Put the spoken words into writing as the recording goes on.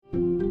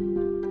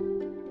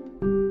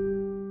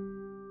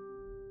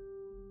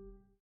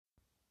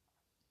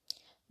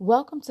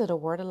Welcome to the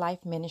Word of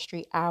Life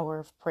Ministry Hour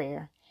of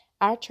Prayer.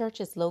 Our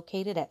church is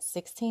located at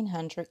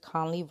 1600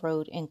 Conley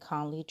Road in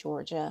Conley,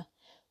 Georgia.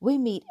 We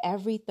meet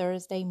every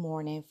Thursday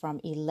morning from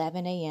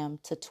 11 a.m.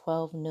 to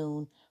 12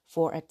 noon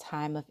for a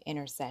time of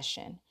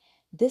intercession.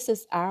 This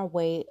is our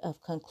way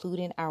of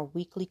concluding our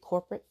weekly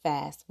corporate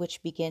fast,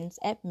 which begins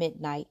at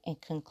midnight and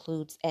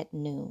concludes at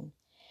noon.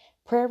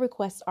 Prayer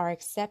requests are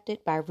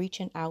accepted by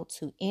reaching out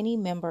to any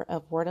member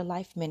of Word of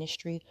Life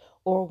Ministry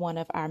or one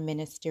of our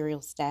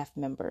ministerial staff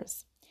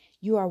members.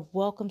 You are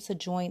welcome to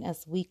join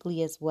us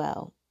weekly as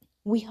well.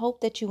 We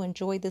hope that you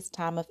enjoy this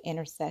time of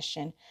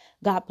intercession.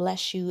 God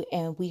bless you,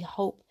 and we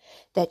hope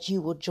that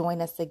you will join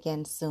us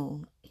again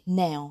soon.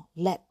 Now,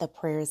 let the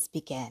prayers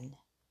begin.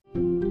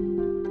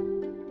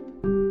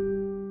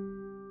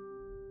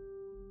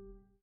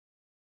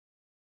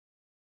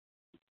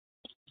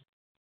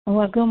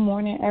 Well, good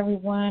morning,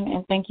 everyone,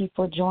 and thank you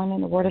for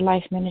joining the Word of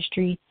Life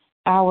Ministry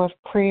Hour of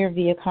Prayer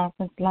via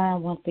conference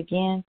line once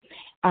again.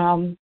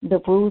 The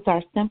rules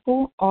are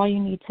simple. All you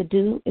need to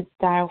do is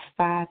dial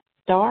 5*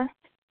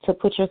 to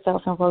put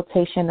yourself in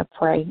rotation to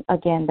pray.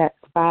 Again, that's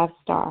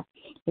 5*.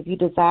 If you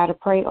desire to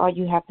pray, all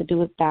you have to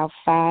do is dial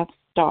 5*.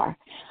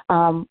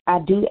 I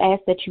do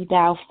ask that you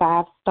dial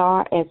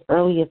 5* as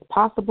early as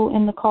possible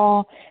in the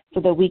call so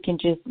that we can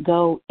just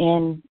go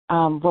in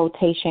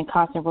rotation,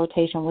 constant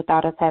rotation,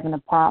 without us having a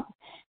prompt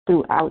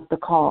throughout the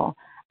call.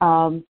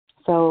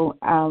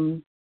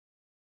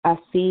 I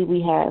see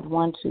we have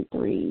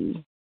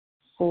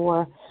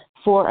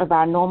 4 of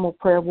our normal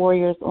prayer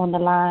warriors on the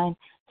line.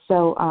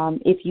 So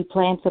if you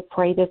plan to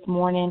pray this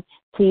morning,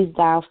 please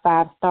dial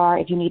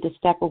 5*. If you need to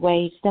step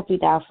away, simply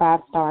dial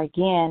 5*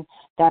 again.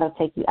 That'll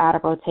take you out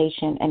of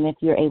rotation. And if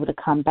you're able to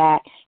come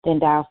back, then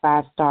dial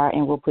 5*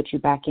 and we'll put you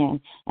back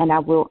in. And I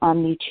will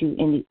unmute you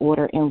in the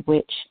order in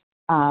which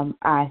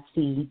I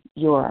see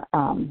your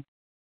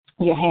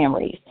hand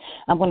raised.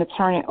 I'm going to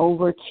turn it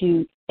over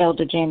to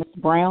Elder Janice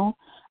Brown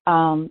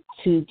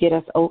to get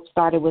us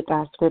started with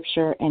our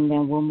scripture, and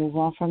then we'll move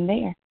on from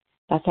there.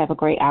 Let's have a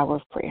great hour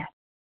of prayer.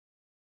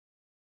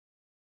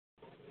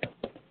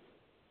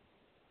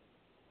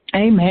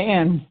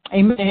 Amen.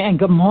 Amen.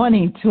 Good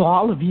morning to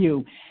all of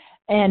you.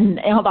 And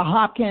Elder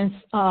Hopkins,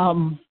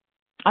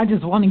 I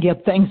just want to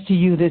give thanks to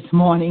you this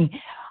morning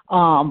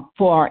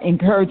for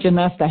encouraging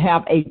us to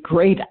have a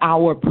great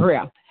hour of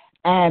prayer.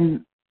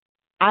 And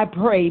I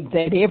pray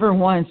that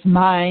everyone's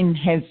mind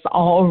has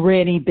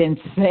already been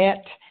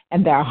set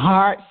and their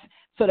hearts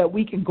so that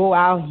we can go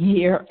out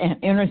here and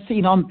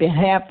intercede on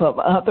behalf of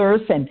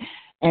others and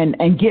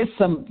get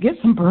some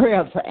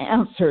prayers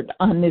answered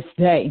on this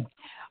day.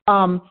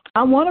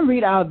 I want to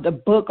read out the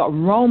book of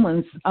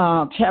Romans,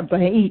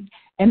 chapter 8.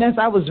 And as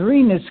I was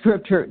reading the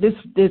scripture, this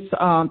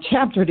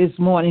chapter this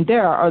morning,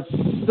 there are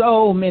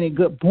so many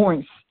good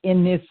points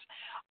in this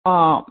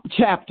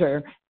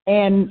chapter.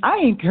 And I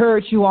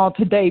encourage you all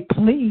today,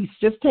 please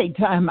just take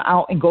time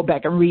out and go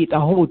back and read the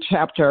whole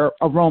chapter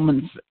of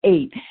Romans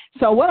 8.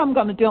 So what I'm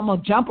going to do, I'm going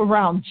to jump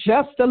around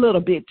just a little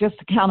bit just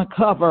to kind of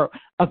cover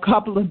a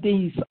couple of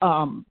these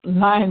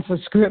lines of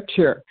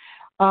scripture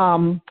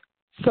so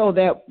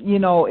that,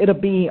 it'll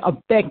be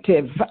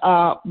effective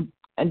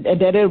and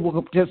that it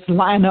will just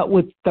line up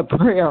with the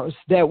prayers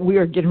that we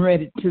are getting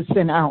ready to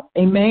send out.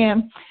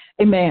 Amen.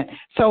 Amen.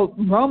 So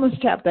Romans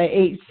chapter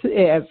 8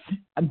 says,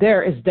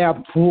 there is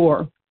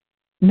therefore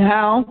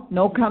now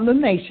no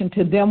condemnation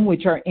to them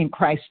which are in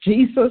Christ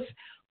Jesus,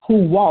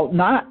 who walk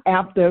not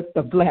after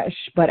the flesh,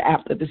 but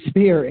after the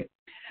Spirit.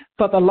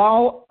 For the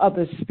law of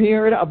the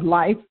Spirit of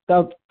life,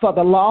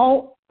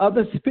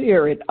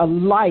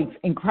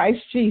 in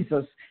Christ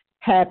Jesus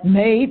hath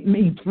made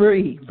me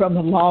free from the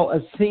law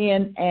of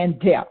sin and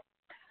death.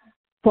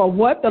 For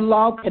what the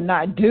law could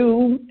not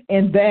do,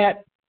 in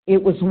that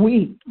it was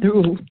weak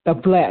through the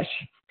flesh,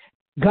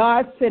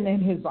 God sending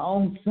his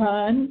own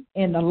Son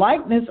in the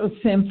likeness of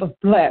sinful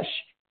flesh,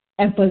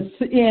 and for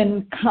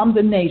sin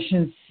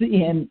condemnation,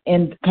 sin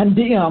and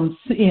condemned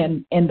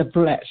sin in the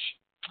flesh.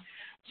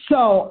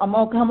 So I'm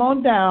going to come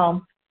on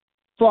down.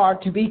 For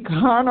to be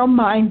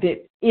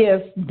carnal-minded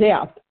is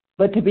death,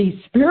 but to be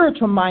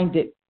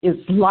spiritual-minded is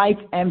life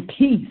and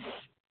peace.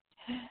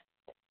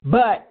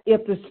 But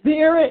if the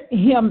Spirit,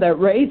 him that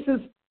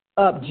raises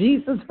up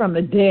Jesus from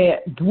the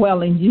dead,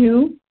 dwell in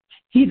you,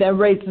 he that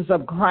raises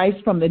up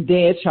Christ from the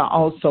dead shall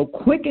also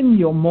quicken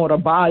your mortal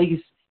bodies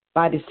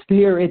by the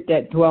Spirit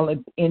that dwelleth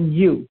in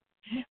you.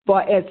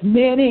 For as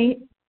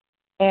many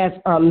as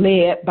are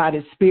led by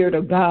the Spirit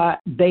of God,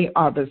 they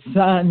are the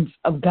sons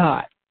of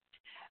God.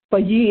 For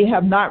ye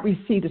have not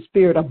received the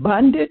spirit of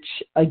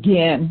bondage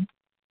again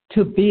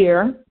to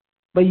fear,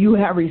 but you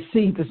have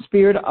received the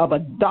spirit of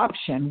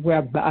adoption,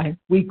 whereby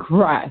we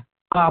cry,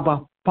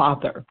 Abba,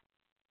 Father.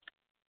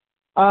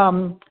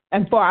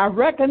 And for I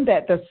reckon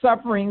that the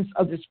sufferings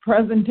of this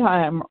present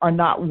time are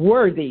not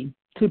worthy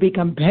to be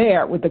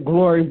compared with the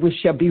glory which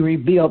shall be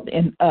revealed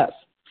in us.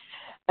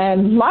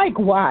 And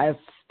likewise,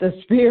 the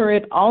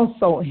Spirit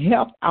also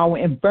helped our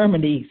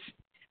infirmities,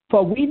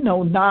 for we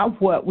know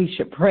not what we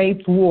should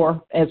pray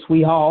for as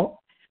we ought,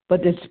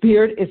 but the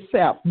Spirit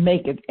itself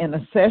maketh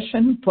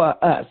intercession for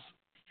us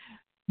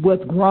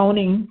with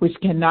groaning which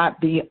cannot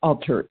be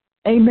uttered.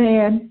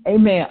 Amen.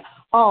 Amen.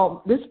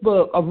 Oh, this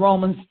book of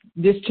Romans,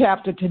 this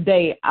chapter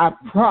today, I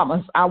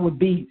promise I would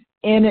be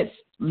in it,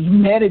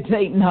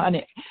 meditating on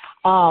it,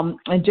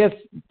 and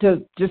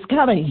just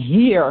kind of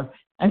hear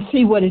and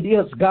see what it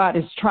is God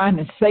is trying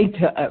to say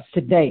to us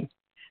today.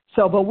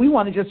 So, but we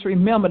want to just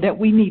remember that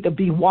we need to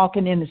be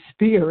walking in the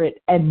Spirit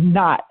and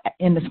not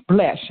in the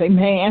flesh.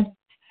 Amen.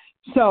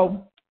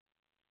 So,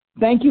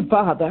 thank you,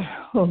 Father.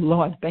 Oh,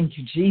 Lord, thank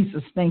you,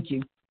 Jesus. Thank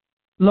you.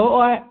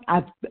 Lord,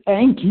 I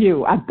thank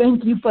you. I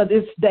thank you for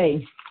this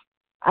day.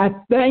 I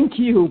thank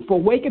you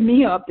for waking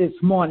me up this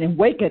morning,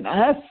 waking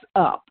us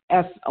up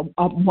as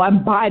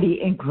one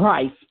body in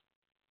Christ.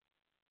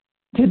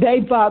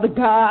 Today, Father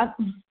God,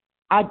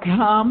 I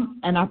come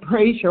and I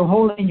praise your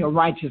holy and your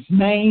righteous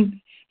name.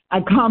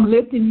 I come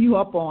lifting you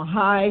up on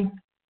high.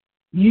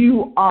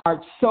 You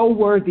are so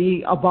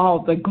worthy of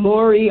all the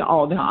glory,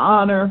 all the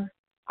honor.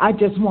 I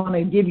just want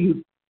to give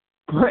you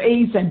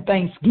praise and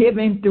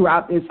thanksgiving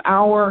throughout this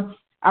hour.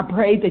 I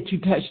pray that you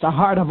touch the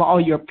heart of all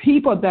your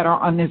people that are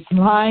on this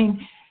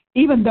line,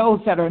 even those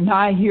that are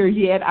not here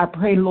yet. I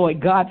pray,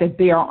 Lord God, that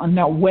they are on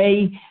their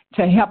way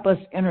to help us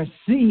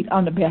intercede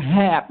on the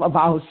behalf of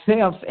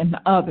ourselves and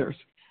others.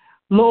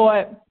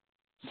 Lord,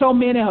 so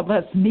many of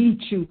us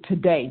need you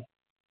today,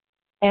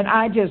 and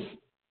I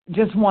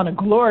just want to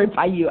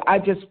glorify you. I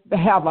just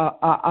have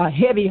a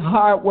heavy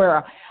heart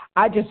where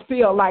I just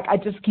feel like I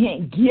just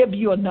can't give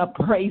you enough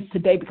praise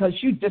today because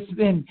you've just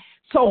been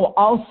so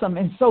awesome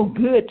and so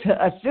good to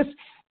us. Just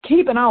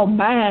keeping our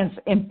minds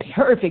in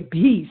perfect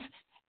peace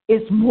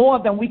is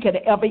more than we could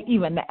ever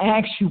even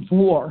ask you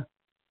for.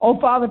 Oh,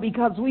 Father,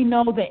 because we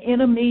know the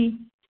enemy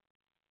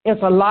is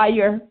a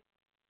liar.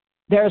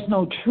 There's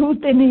no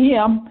truth in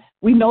him.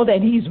 We know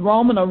that he's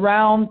roaming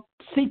around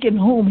seeking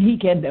whom he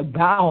can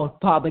devour,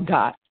 Father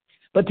God.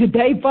 But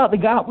today, Father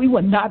God, we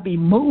will not be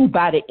moved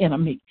by the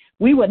enemy.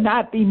 We will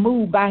not be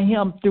moved by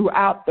him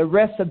throughout the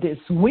rest of this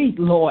week,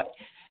 Lord.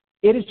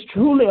 It is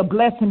truly a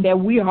blessing that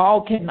we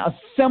all can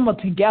assemble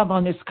together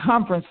on this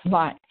conference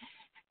line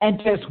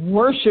and just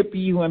worship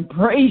you and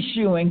praise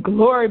you and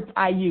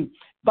glorify you.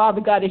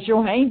 Father God, as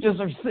your angels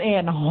are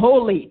saying,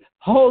 holy,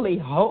 holy,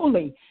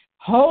 holy,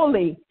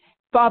 holy,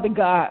 Father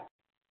God,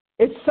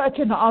 it's such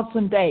an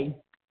awesome day.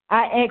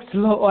 I ask,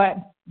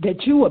 Lord,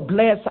 that you would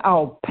bless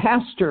our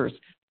pastors.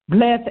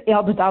 Bless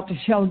Elder Dr.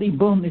 Shelley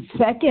Boone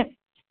II.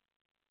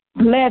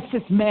 Bless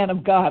this man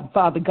of God,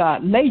 Father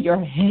God. Lay your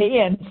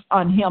hands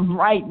on him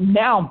right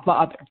now,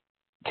 Father.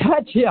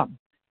 Touch him.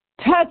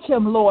 Touch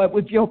him, Lord,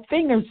 with your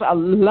fingers of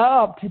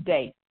love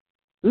today.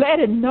 Let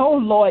him know,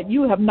 Lord,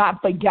 you have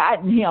not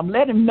forgotten him.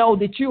 Let him know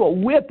that you are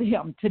with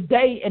him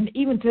today and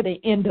even to the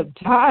end of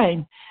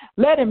time.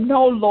 Let him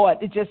know,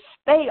 Lord, to just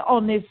stay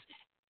on this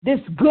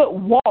good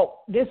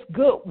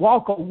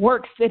walk of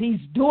works that he's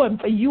doing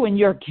for you and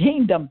your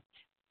kingdom.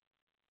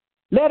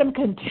 Let him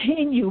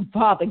continue,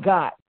 Father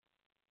God,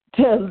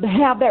 to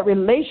have that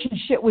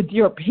relationship with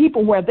your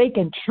people where they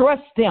can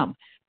trust him,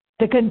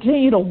 to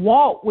continue to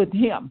walk with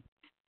him.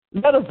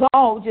 Let us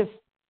all just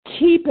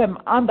keep him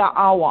under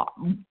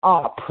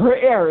our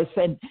prayers.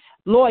 And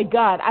Lord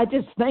God, I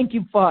just thank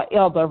you for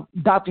Elder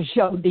Dr.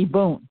 Shelley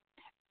Boone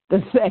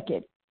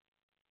II.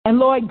 And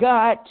Lord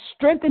God,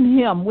 strengthen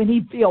him when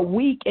he feels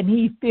weak and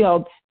he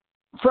feels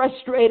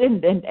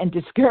frustrated and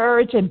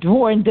discouraged and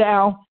torn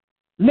down.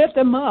 Lift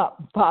him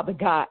up, Father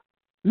God.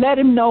 Let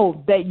him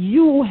know that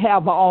you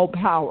have all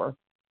power,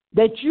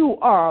 that you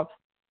are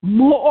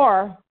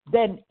more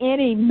than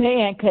any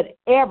man could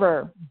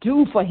ever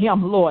do for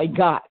him, Lord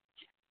God.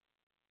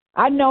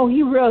 I know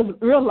he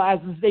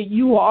realizes that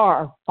you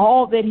are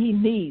all that he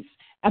needs.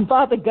 And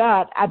Father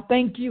God, I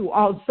thank you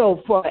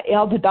also for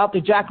Elder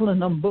Dr.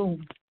 Jacqueline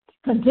Boone.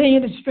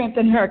 Continue to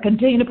strengthen her.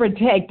 Continue to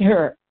protect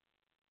her.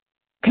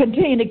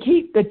 Continue to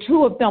keep the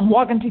two of them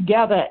walking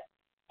together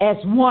as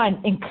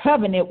one in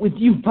covenant with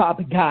you,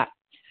 Father God.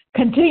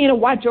 Continue to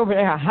watch over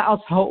their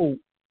household.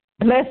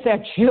 Bless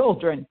their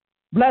children.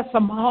 Bless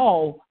them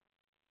all.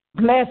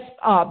 Bless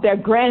their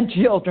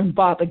grandchildren,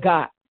 Father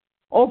God.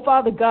 Oh,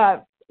 Father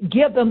God,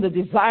 give them the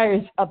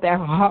desires of their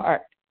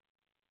heart.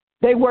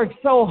 They work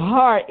so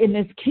hard in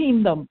this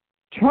kingdom,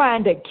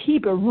 trying to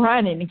keep it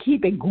running and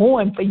keep it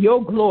going for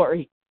your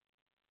glory.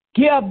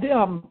 Give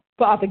them,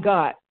 Father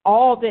God,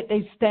 all that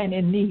they stand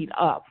in need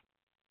of.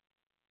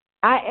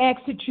 I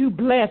ask that you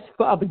bless,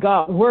 Father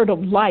God, Word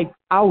of Life,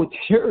 our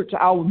church,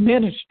 our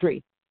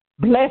ministry.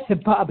 Bless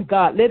it, Father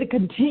God. Let it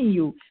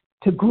continue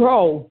to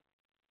grow.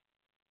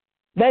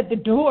 Let the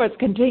doors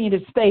continue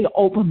to stay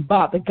open,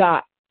 Father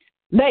God.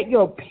 Let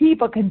your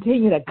people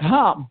continue to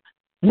come.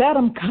 Let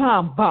them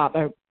come,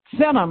 Father.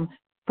 Send them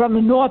from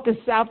the north, the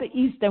south, the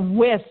east, and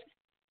west,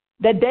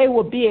 that they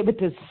will be able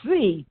to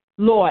see,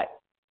 Lord,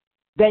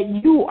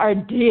 that you are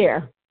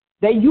there,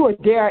 that you are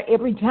there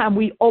every time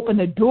we open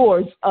the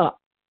doors up.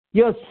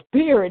 Your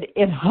spirit,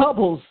 it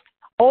hovers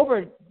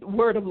over the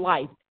Word of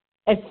Life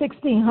at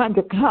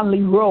 1600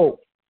 Conley Road,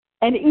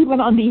 and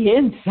even on the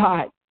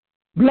inside.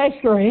 Bless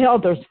your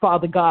elders,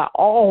 Father God,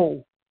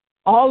 all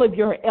of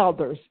your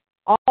elders,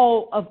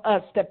 all of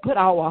us that put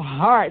our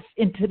hearts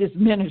into this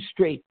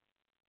ministry,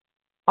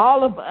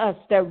 all of us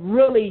that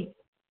really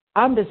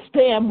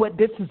understand what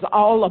this is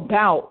all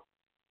about.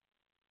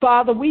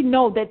 Father, we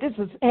know that this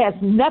has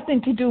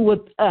nothing to do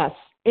with us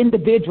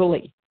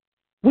individually.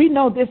 We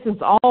know this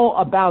is all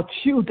about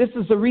you. This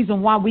is the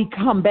reason why we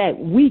come back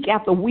week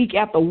after week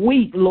after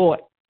week,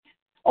 Lord.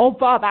 Oh,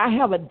 Father, I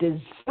have a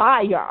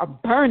desire, a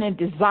burning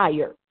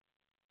desire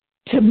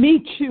to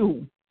meet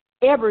you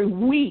every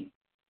week,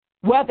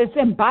 whether it's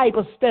in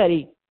Bible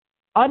study,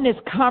 on this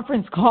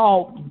conference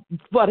call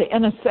for the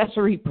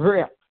intercessory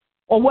prayer,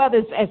 or whether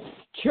it's at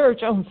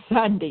church on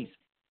Sundays.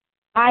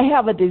 I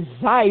have a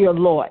desire,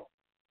 Lord.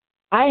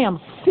 I am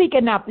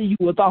seeking after you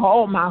with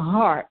all my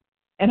heart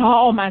and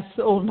all my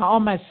soul and all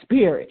my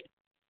spirit.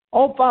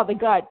 Oh, Father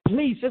God,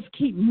 please just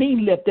keep me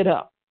lifted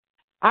up.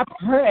 I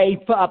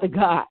pray, Father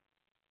God,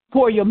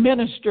 for your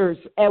ministers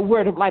at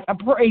Word of Life. I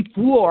pray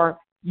for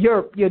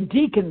your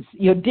deacons,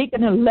 your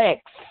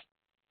deacon-elects.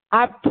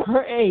 I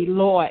pray,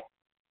 Lord.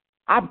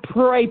 I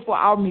pray for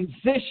our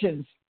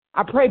musicians.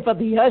 I pray for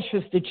the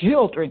ushers, the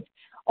children.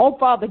 Oh,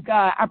 Father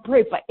God, I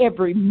pray for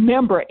every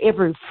member,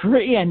 every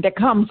friend that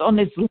comes on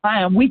this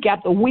line week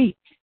after week.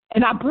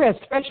 And I pray a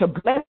special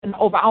blessing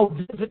over our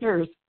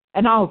visitors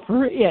and our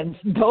friends,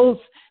 those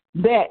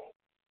that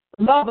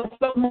love us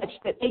so much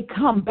that they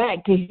come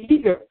back to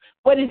hear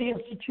what it is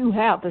that you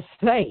have to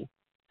say.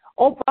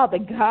 Oh, Father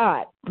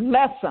God,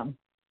 bless them.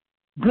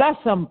 Bless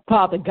them,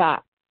 Father God.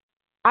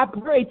 I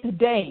pray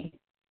today,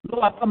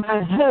 Lord, for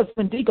my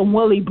husband, Deacon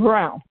Willie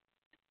Brown.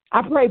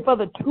 I pray for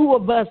the two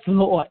of us,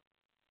 Lord,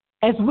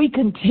 as we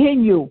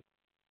continue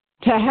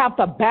to have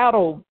to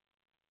battle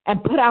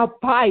and put out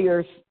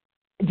fires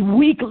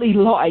weekly,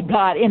 Lord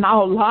God, in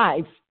our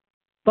lives.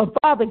 But,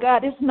 Father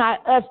God, it's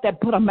not us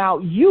that put them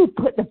out. You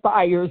put the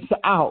fires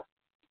out.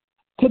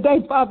 Today,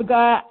 Father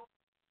God,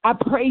 I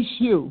praise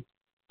you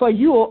for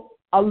you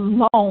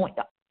alone,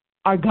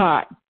 our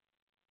God.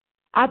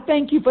 I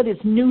thank you for this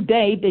new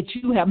day that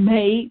you have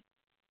made.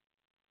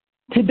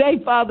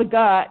 Today, Father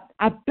God,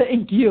 I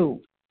thank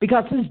you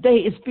because this day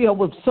is filled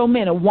with so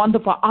many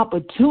wonderful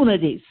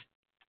opportunities.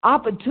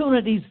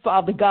 Opportunities,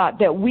 Father God,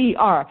 that we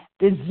are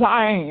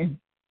desiring.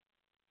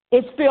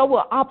 It's filled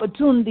with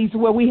opportunities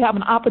where we have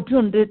an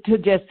opportunity to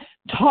just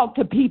talk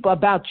to people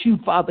about you,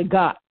 Father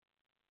God.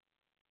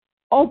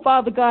 Oh,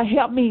 Father God,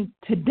 help me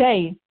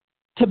today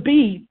to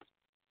be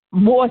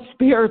more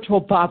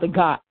spiritual, Father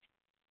God,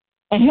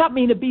 and help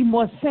me to be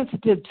more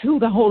sensitive to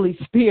the Holy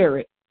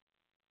Spirit.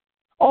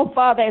 Oh,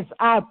 Father, as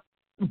I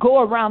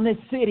go around this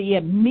city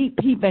and meet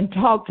people and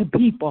talk to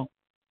people,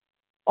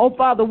 oh,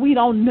 Father, we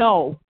don't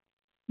know.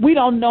 We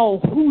don't know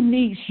who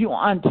needs you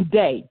on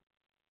today.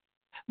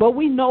 But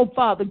we know,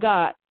 Father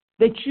God,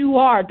 that you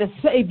are the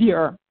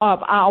Savior of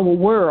our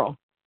world,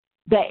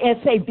 the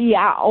Savior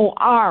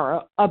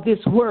of this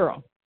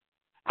world.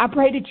 I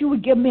pray that you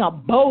would give me a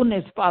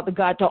boldness, Father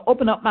God, to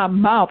open up my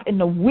mouth and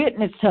to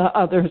witness to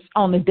others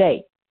on the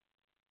day.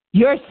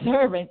 Your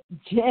servant,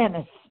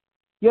 Janice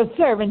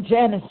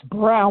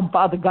Brown,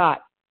 Father God,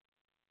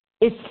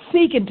 is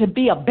seeking to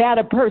be a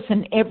better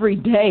person every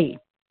day.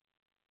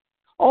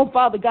 Oh,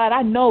 Father God,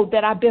 I know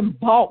that I've been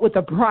bought with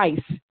a price.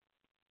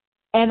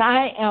 And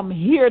I am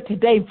here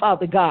today,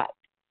 Father God.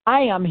 I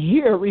am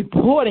here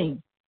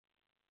reporting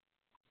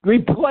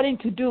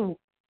to do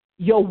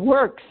your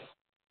works.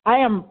 I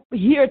am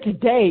here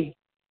today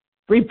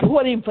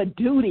reporting for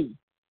duty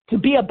to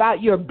be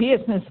about your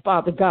business,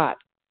 Father God.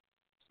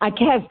 I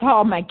cast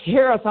all my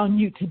cares on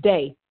you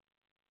today.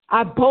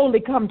 I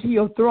boldly come to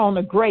your throne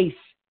of grace,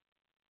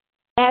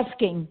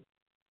 asking,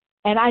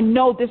 and I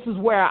know this is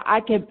where I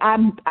can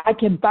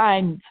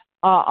find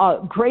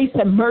grace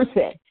and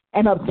mercy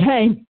and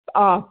obtain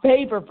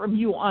favor from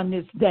you on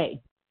this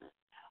day.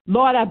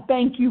 Lord, I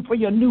thank you for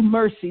your new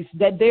mercies,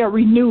 that they are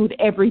renewed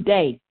every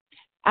day.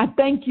 I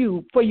thank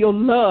you for your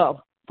love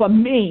for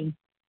me,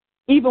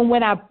 even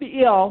when I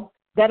feel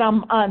that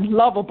I'm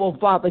unlovable,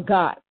 Father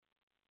God.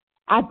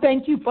 I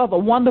thank you for the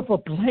wonderful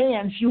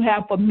plans you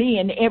have for me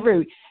and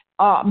every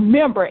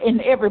member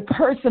and every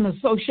person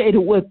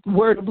associated with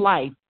Word of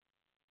Life.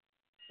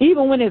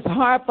 Even when it's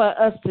hard for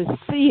us to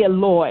see it,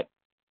 Lord,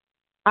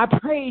 I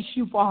praise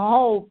you for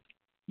all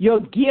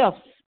your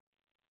gifts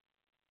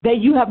that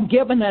you have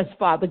given us,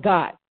 Father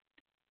God.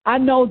 I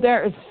know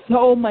there is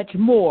so much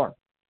more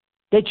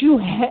that you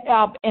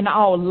have in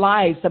our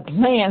lives, the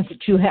plans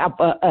that you have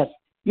for us,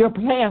 your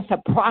plans to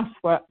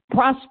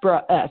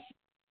prosper us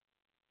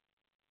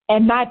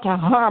and not to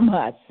harm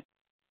us.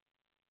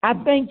 I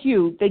thank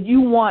you that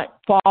you want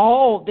for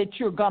all that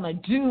you're going to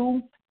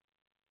do,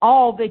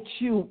 all that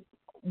you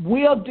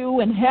will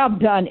do and have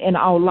done in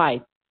our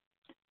life.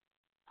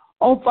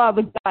 Oh,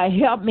 Father God,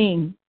 help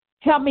me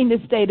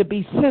this day to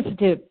be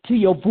sensitive to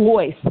your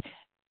voice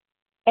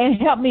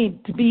and help me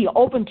to be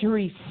open to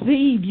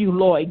receive you,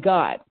 Lord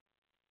God.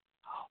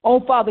 Oh,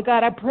 Father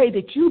God, I pray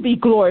that you be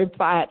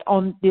glorified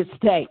on this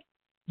day.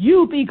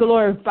 You be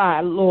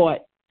glorified, Lord.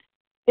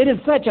 It is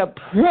such a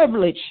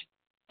privilege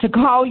to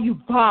call you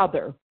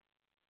Father.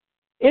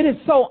 It is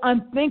so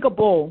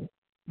unthinkable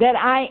that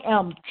I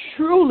am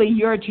truly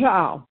your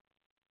child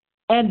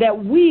and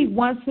that we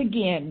once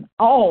again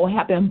all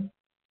have been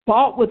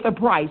bought with a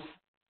price,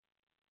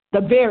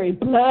 the very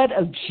blood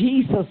of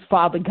Jesus,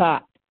 Father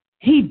God.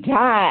 He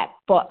died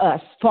for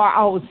us, for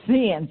our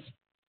sins,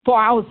 for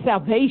our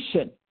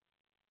salvation.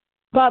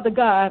 Father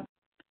God,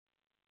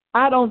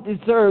 I don't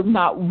deserve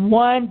not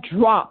one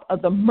drop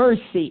of the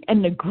mercy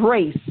and the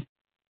grace,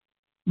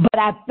 but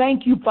I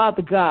thank you,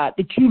 Father God,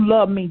 that you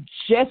love me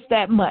just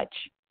that much.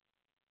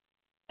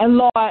 And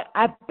Lord,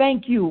 I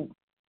thank you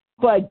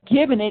for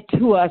giving it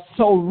to us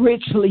so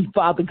richly,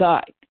 Father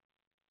God.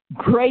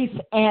 Grace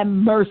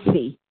and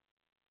mercy.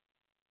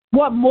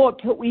 What more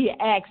could we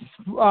ask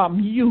from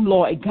you,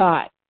 Lord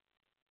God?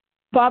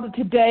 Father,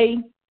 today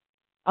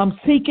I'm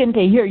seeking to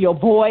hear your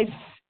voice.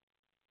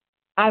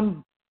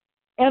 I'm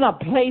in a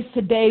place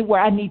today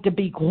where I need to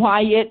be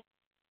quiet.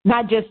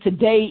 Not just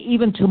today,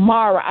 even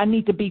tomorrow, I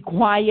need to be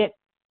quiet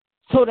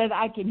so that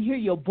I can hear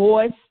your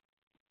voice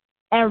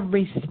and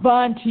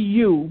respond to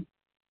you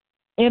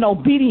in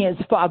obedience,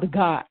 Father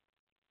God.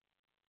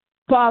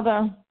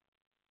 Father,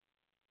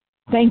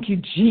 thank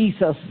you,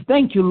 Jesus.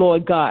 Thank you,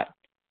 Lord God.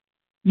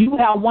 You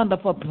have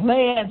wonderful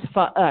plans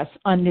for us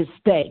on this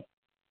day.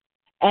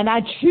 And I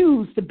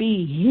choose to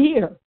be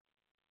here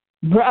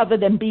rather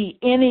than be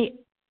any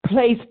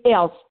place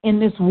else in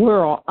this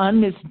world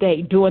on this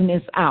day during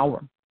this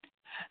hour.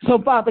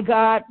 So, Father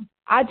God,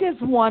 I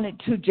just wanted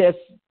to just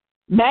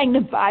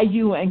magnify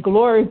you and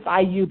glorify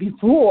you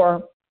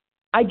before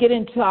I get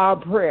into our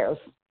prayers.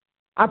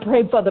 I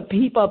pray for the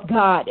people of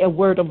God at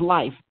Word of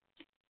Life.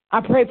 I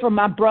pray for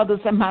my brothers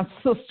and my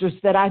sisters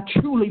that I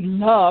truly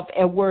love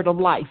at Word of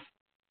Life.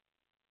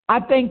 I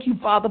thank you,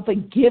 Father, for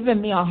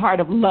giving me a heart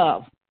of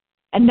love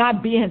and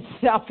not being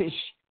selfish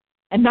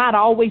and not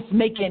always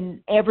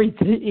making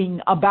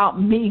everything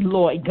about me,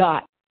 Lord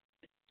God.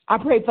 I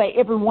pray for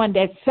everyone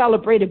that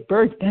celebrated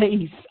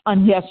birthdays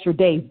on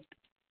yesterday.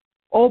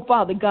 Oh,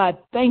 Father God,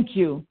 thank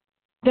you.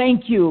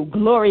 Thank you.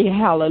 Glory,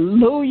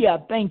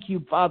 hallelujah. Thank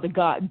you, Father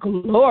God.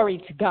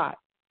 Glory to God.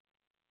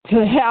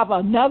 To have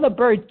another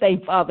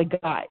birthday, Father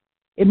God,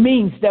 it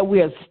means that we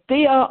are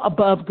still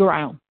above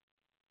ground.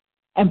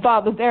 And,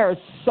 Father, there are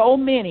so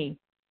many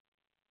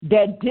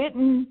that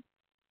didn't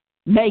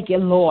make it,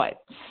 Lord.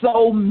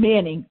 So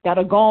many that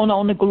are going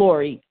on to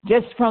glory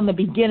just from the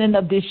beginning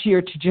of this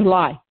year to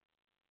July.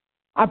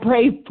 I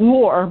pray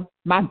for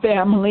my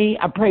family.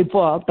 I pray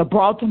for the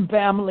Broughton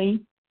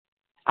family.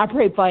 I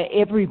pray for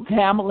every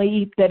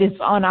family that is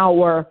on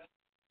our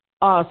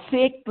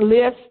sick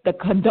list, the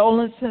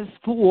condolences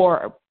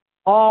for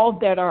all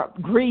that are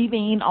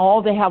grieving,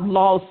 all that have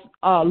lost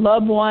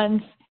loved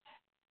ones.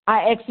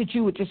 I ask that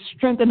you would just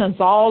strengthen us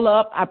all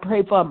up. I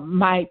pray for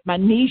my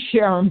niece,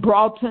 Sharon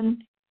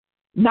Broughton,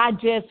 not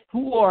just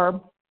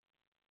for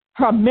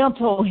her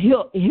mental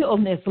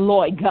illness,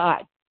 Lord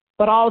God,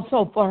 but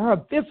also for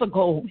her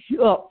physical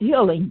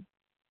healing.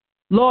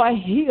 Lord,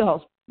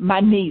 heal my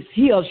niece,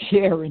 heal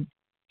Sharon.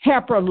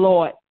 Help her,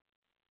 Lord.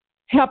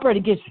 Help her to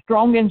get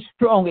stronger and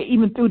stronger,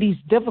 even through these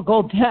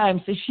difficult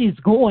times that she's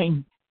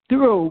going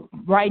through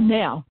right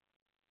now.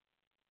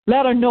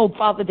 Let her know,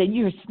 Father, that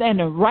you're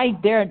standing right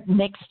there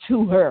next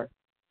to her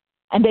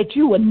and that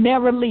you will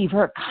never leave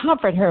her.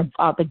 Comfort her,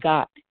 Father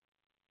God.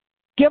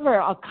 Give her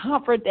a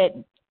comfort that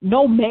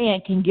no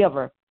man can give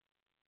her.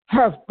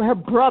 Her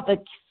brother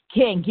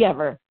can't give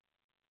her.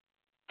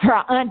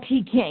 Her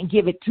auntie can't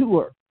give it to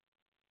her.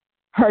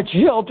 Her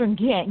children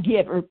can't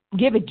give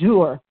it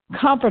to her.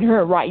 Comfort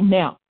her right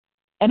now.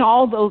 And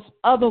all those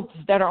others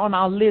that are on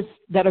our list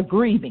that are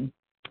grieving.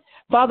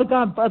 Father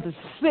God, for the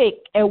sick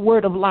at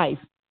Word of Life,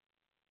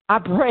 I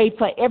pray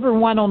for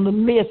everyone on the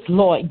list,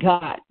 Lord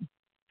God.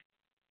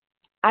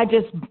 I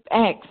just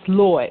ask,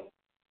 Lord,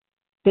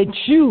 that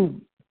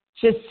you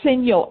just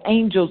send your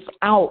angels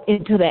out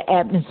into the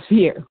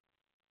atmosphere.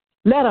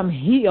 Let them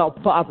heal,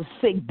 Father,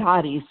 sick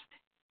bodies,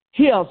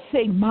 heal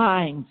sick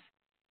minds,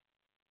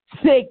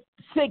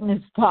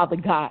 sickness, Father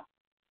God.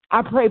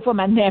 I pray for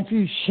my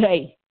nephew,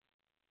 Shay,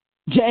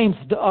 James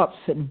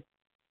Dobson.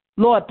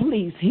 Lord,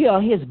 please heal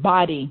his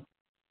body.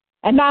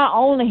 And not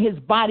only his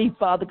body,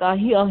 Father God,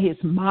 heal his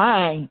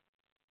mind.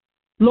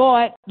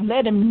 Lord,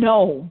 let him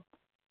know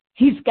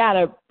he's got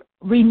to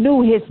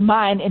renew his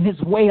mind and his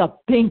way of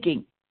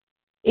thinking,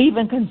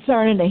 even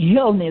concerning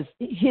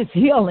his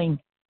healing.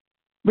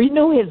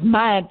 Renew his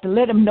mind to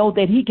let him know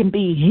that he can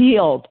be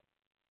healed.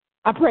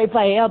 I pray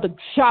for Elder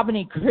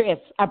Shavani Chris.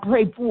 I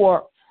pray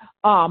for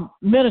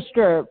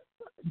Minister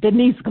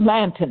Denise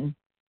Glanton,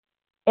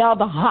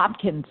 Elder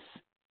Hopkins.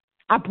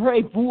 I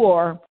pray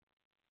for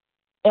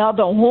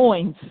Elder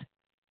Hoynes.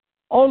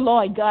 Oh,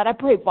 Lord God, I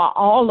pray for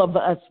all of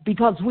us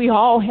because we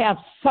all have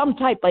some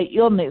type of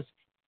illness,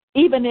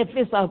 even if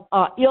it's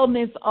a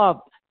illness of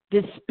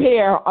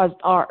despair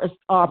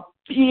or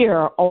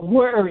fear or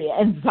worry,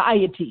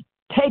 anxiety.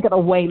 Take it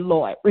away,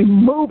 Lord.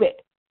 Remove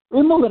it.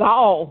 Remove it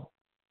all.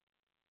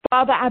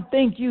 Father, I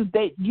thank you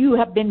that you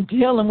have been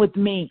dealing with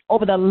me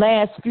over the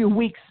last few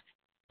weeks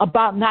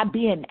about not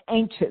being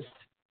anxious.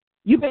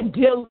 You've been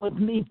dealing with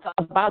me,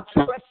 Father, about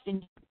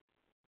trusting you.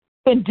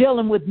 You've been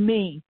dealing with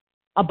me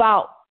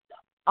about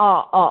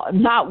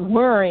not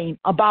worrying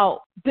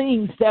about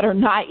things that are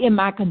not in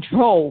my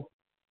control.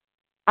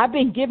 I've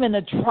been given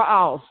the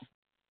trials,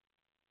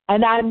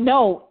 and I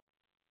know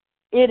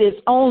it is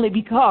only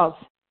because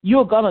you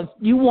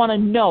want to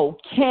know,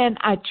 can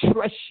I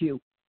trust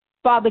you?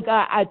 Father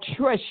God, I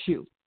trust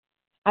you.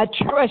 I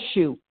trust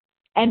you.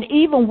 And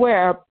even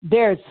where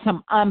there's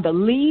some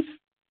unbelief,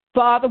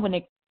 Father, when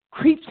it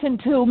creeps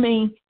into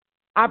me,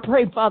 I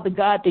pray, Father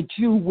God, that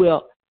you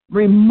will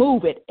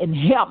remove it and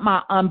help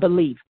my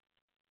unbelief.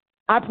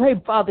 I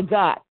pray, Father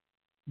God,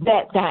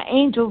 that the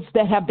angels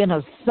that have been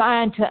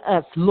assigned to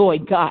us,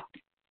 Lord God,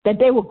 that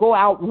they will go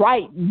out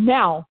right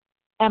now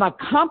and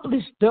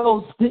accomplish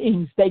those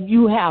things that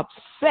you have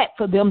set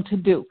for them to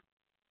do.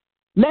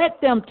 Let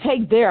them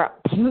take their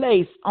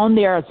place on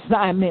their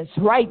assignments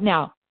right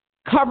now,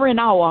 covering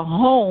our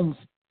homes.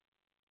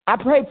 I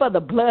pray for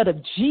the blood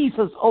of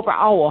Jesus over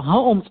our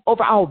homes,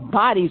 over our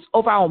bodies,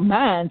 over our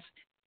minds,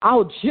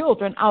 our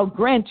children, our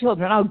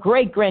grandchildren, our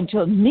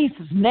great-grandchildren,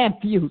 nieces,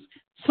 nephews,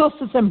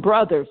 sisters and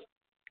brothers,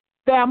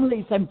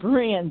 families and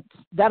friends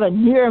that are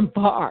near and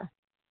far,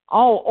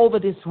 all over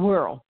this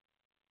world.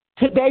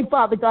 Today,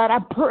 Father God, I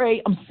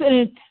pray, I'm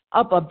setting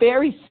up a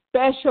very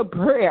special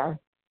prayer,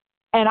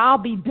 and I'll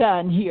be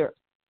done here.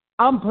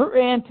 I'm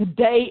praying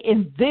today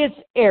in this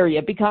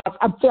area because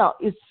I felt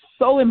it's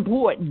so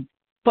important.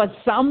 For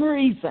some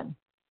reason,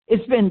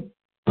 it's been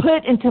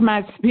put into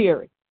my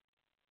spirit.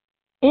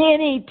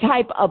 Any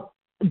type of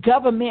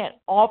government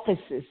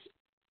offices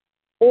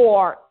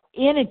or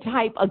any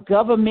type of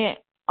government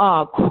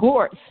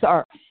courts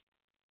or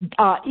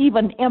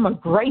even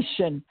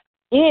immigration,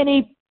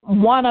 any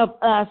one of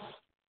us,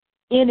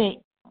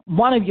 any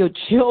one of your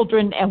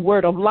children and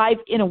Word of Life,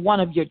 any one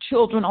of your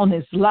children on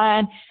this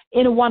line,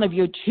 any one of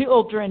your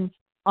children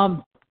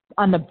on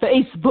the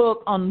Facebook,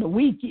 on the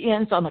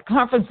weekends, on the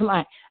conference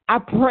line, I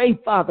pray,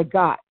 Father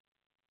God,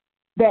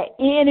 that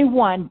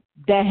anyone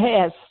that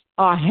has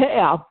or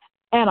have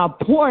an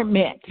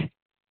appointment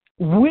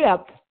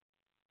with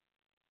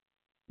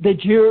the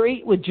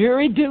jury, with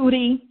jury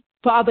duty,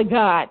 Father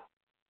God,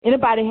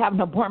 anybody have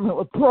an appointment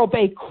with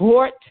probate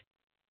court,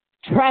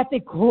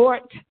 traffic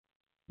court,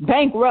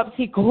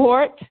 bankruptcy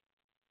court,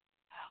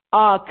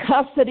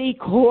 custody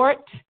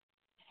court,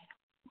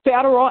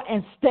 federal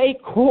and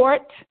state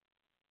court,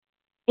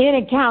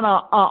 any kind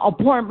of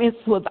appointments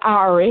with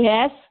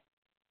IRS,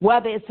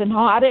 whether it's an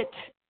audit,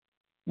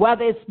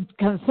 whether it's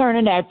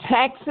concerning their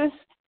taxes,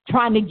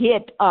 trying to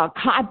get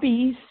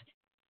copies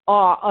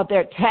of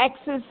their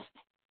taxes,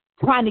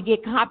 trying to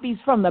get copies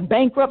from the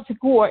bankruptcy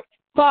court.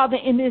 Father,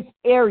 in this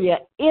area,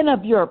 any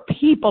of your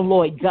people,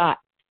 Lord God,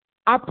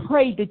 I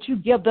pray that you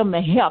give them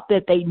the help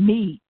that they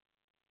need.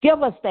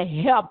 Give us the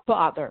help,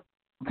 Father,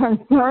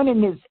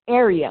 concerning this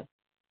area.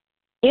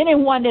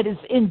 Anyone that is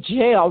in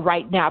jail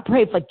right now, I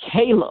pray for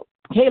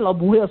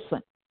Caleb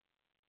Wilson.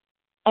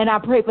 And I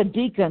pray for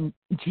Deacon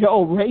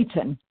Joe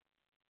Rayton.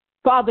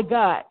 Father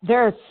God,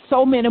 there are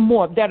so many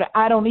more that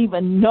I don't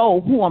even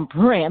know who I'm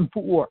praying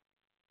for.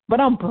 But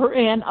I'm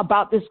praying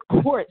about this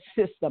court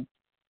system,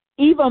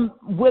 even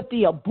with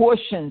the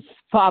abortions,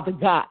 Father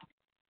God.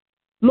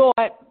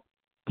 Lord,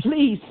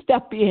 please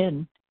step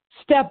in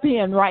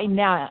right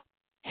now.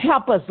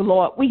 Help us,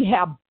 Lord. We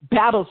have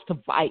battles to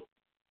fight.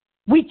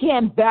 We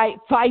can't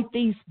fight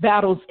these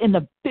battles in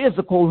the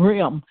physical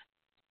realm.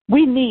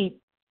 We need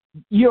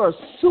your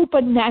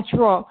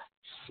supernatural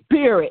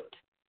spirit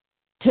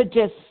to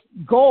just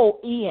go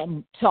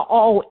in to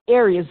all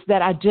areas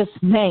that I just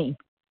named.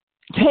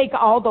 Take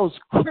all those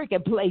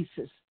crooked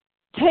places.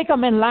 Take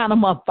them and line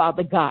them up,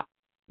 Father God.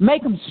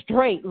 Make them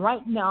straight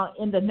right now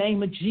in the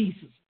name of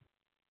Jesus.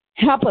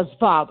 Help us,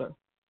 Father.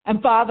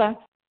 And Father,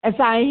 as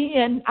I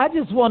end, I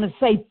just want to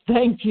say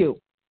thank you.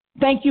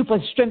 Thank you for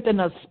strengthening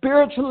us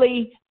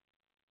spiritually,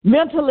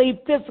 mentally,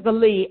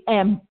 physically,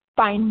 and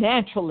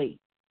financially.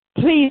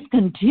 Please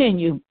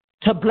continue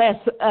to bless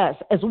us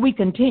as we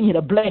continue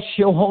to bless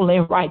your holy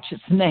and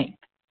righteous name.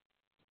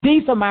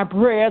 These are my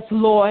prayers,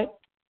 Lord.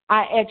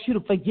 I ask you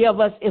to forgive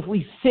us if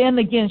we sin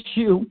against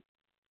you.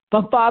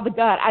 But Father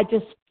God, I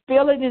just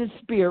feel it in the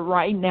spirit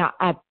right now.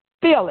 I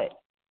feel it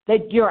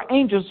that your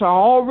angels are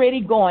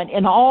already going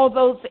in all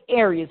those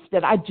areas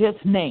that I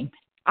just named.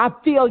 I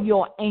feel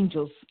your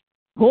angels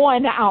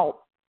going out,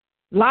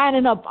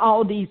 lining up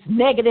all these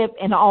negative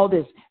and all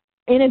this,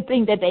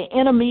 anything that the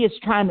enemy is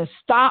trying to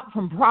stop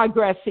from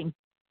progressing,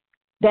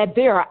 that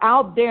they are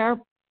out there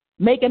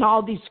making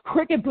all these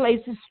crooked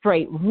places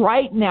straight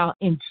right now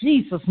in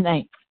Jesus'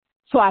 name.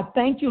 So I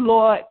thank you,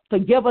 Lord.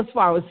 Forgive us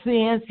for our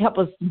sins. Help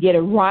us to get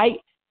it right.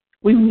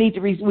 We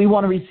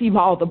want to receive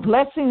all the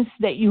blessings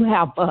that you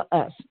have for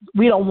us.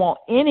 We don't want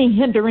any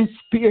hindering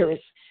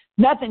spirits,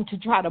 nothing to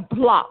try to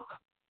block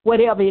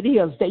whatever it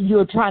is that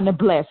you're trying to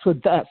bless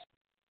with us.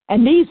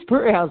 And these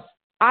prayers,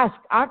 I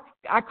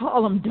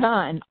call them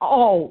done.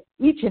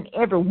 Each and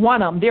every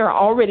one of them, they're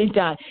already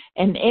done.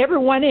 And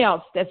everyone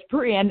else that's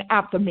praying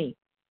after me,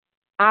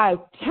 I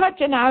touch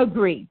and I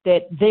agree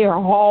that they are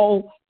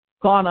all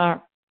going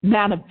to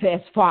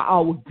manifest for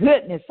our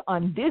goodness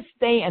on this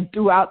day and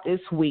throughout this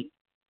week.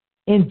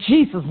 In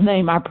Jesus'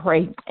 name I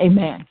pray.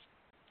 Amen.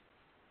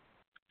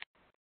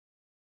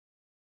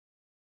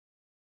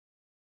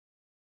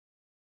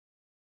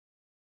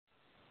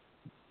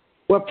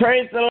 Well,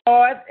 praise the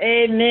Lord.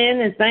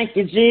 Amen. And thank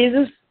you,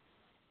 Jesus.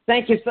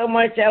 Thank you so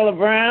much, Ella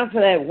Brown, for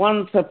that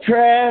wonderful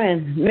prayer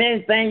and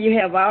many things you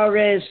have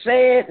already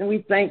said. And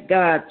we thank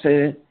God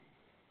for it.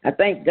 I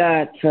thank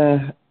God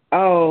for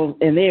all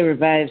and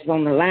everybody that's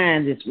on the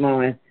line this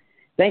morning.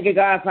 Thank you,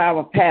 God, for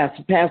our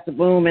pastor, Pastor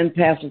Boom and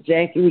Pastor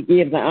Jackie. We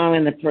give the honor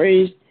and the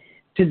praise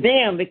to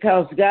them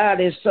because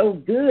God is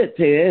so good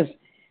to us.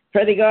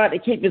 Pray to God to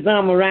keep his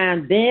arm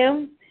around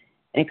them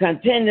and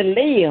continue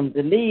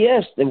to lead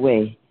us the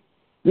way.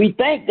 We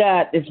thank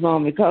God this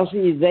morning because he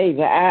is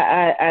able.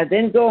 I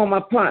didn't go on my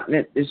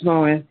appointment this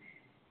morning,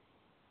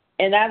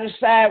 and I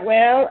decided,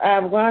 well,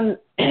 I'm going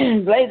to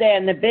lay there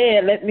in the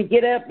bed. Let me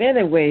get up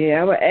anyway.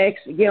 I was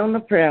asked to get on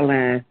the prayer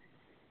line.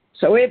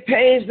 So it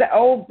pays to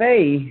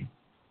obey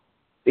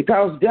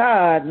because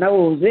God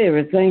knows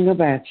everything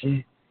about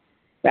you.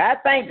 But I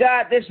thank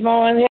God this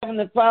morning,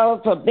 Heavenly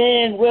Father, for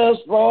being with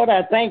us, Lord.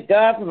 I thank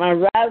God for my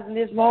rising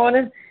this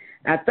morning.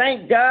 I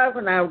thank God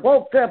when I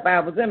woke up, I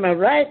was in my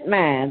right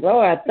mind.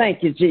 Lord, I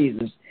thank you,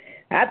 Jesus.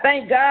 I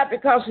thank God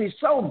because he's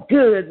so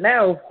good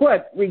now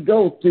what we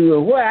go through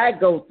or what I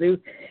go through.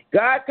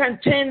 God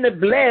continue to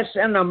bless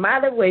in a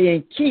mighty way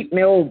and keep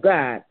me, oh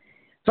God.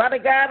 Father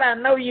God, I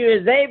know you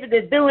is able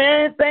to do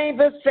anything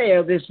but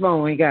fail this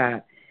morning,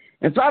 God.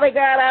 And Father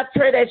God, I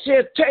pray that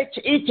you'll touch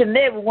each and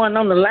every one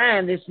on the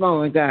line this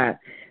morning, God.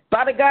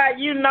 Father God,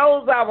 you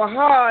knows our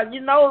heart, you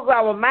knows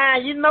our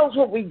mind, you knows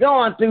what we're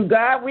going through,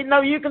 God. We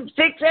know you can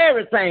fix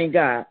everything,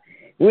 God.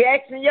 We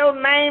ask in your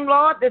name,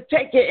 Lord, to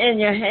take it in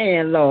your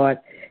hand, Lord.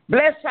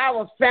 Bless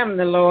our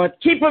family, Lord.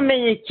 Keep them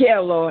in your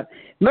care, Lord.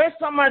 Mercy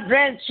on my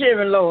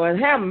grandchildren, Lord.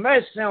 Have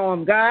mercy on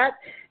them, God.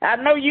 I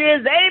know you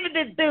is able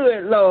to do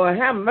it, Lord.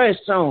 Have mercy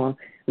on them.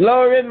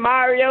 Lord,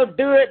 Mario,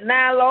 do it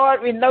now,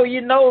 Lord. We know you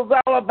knows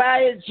all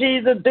about it.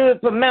 Jesus, do it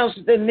for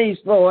Minister Denise,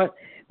 Lord.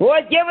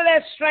 Lord, give her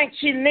that strength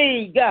she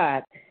needs,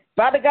 God.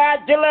 Father God,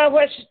 deal her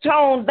where she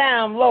toned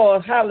down,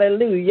 Lord.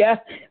 Hallelujah.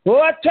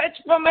 Lord, touch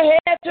from her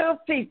head to her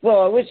feet,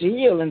 Lord, with your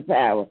healing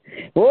power.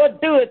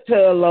 Lord, do it to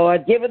her,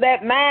 Lord. Give her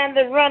that mind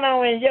to run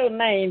on in your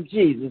name,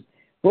 Jesus.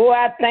 Oh,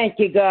 I thank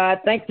you, God.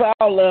 Thank you for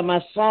all of my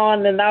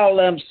sons and all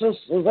of them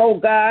sisters, oh,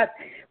 God.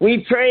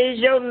 We praise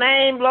your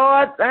name,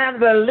 Lord.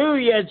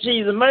 Hallelujah,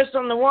 Jesus. Mercy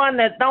on the one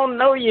that don't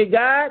know you,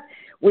 God.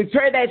 We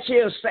pray that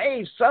you'll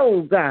save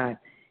soul, God.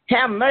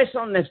 Have mercy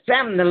on this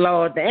family,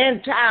 Lord, the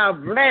entire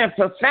land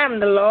for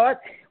family, Lord.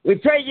 We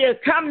pray you'll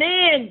come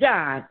in,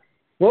 God.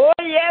 Oh,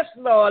 yes,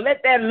 Lord.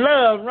 Let that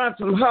love run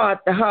from heart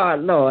to heart,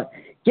 Lord.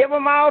 Give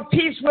them all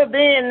peace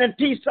within and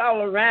peace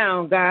all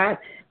around, God.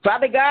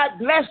 Father God,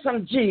 bless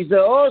them, Jesus.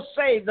 Oh,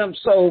 save them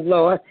souls,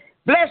 Lord.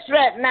 Bless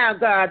right now,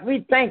 God.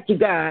 We thank you,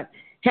 God.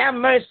 Have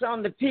mercy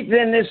on the people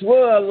in this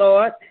world,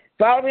 Lord.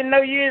 Father, we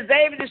know you is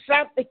able to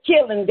stop the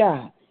killing,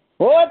 God.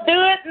 Oh, do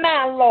it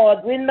now, Lord.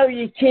 We know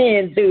you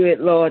can do it,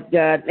 Lord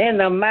God, in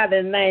the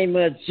mighty name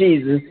of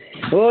Jesus.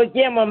 Oh,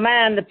 give them a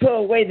mind to put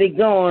away the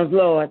guns,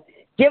 Lord.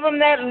 Give them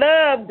that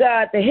love,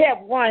 God, to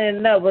help one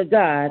another,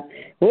 God.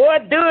 Oh,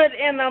 do it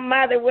in a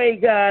mighty way,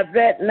 God,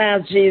 right now,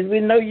 Jesus. We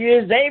know you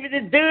is able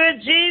to do it,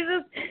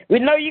 Jesus. We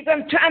know you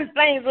can turn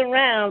things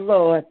around,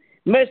 Lord.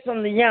 Mercy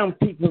on the young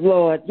people,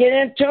 Lord. Get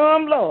into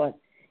them, Lord.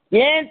 Get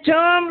into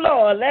them,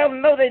 Lord. Let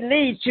them know they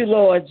need you,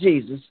 Lord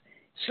Jesus.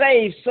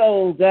 Save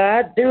soul,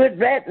 God. Do it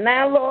right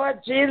now, Lord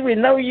Jesus. We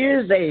know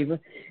you is able.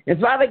 And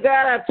Father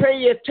God, I pray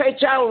you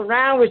touch all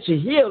around with your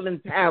healing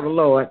power,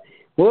 Lord.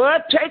 Well,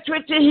 touch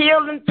with your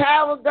healing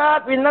power,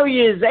 God. We know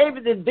you is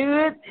able to do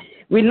it.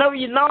 We know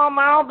you know them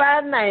all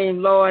by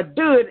name, Lord.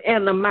 Do it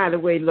in a mighty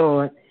way,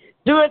 Lord.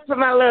 Do it for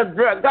my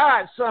little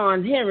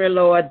godson, Henry,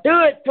 Lord.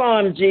 Do it for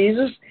him,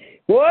 Jesus.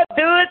 Lord,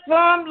 do it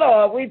for him,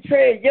 Lord. We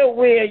pray your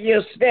will,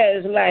 you'll spare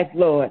his life,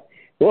 Lord.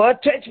 Lord,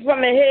 touch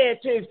from the head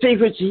to his feet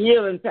with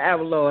your healing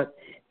power, Lord.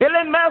 Fill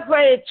him up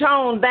where he's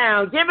toned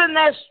down. Give him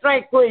that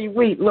strength where he's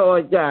weak,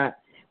 Lord God.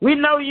 We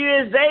know you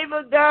is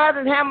able, God,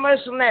 and have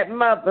mercy on that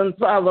mother and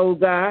father, oh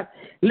God.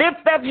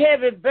 Lift up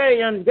heavy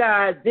burden,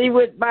 God. Be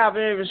with Bob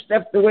every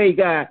step of the way,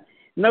 God.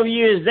 Know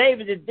you is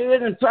able to do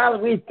it, and Father,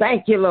 we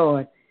thank you,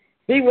 Lord.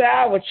 Be with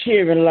our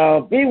children,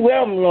 Lord. Be with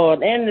them,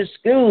 Lord, in the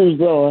schools,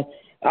 Lord.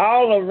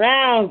 All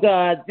around,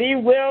 God. Be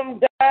with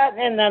them, God,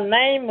 in the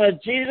name of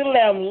Jesus.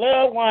 Let them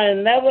love one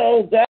another,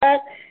 oh God,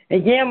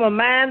 and give them a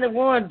mind to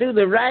want to do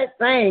the right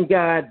thing,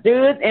 God.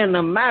 Do it in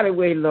a mighty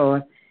way,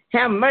 Lord.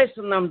 Have mercy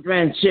on them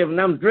grandchildren,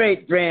 them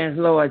great-grands,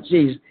 Lord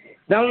Jesus.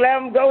 Don't let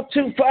them go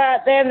too far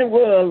out there in the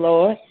world,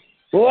 Lord.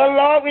 Oh,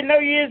 Lord, we know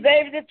you is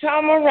able to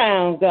turn them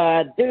around,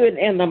 God. Do it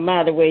in a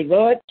mighty way,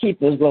 Lord.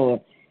 Keep us,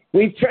 Lord.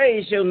 We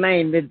praise your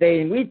name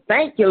today, and we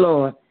thank you,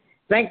 Lord.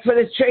 Thank you for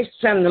the church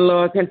family,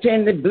 Lord.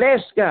 Continue to bless,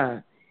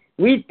 God.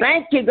 We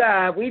thank you,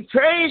 God. We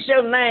praise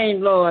your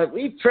name, Lord.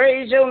 We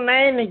praise your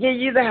name and give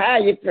you the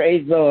higher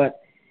praise, Lord.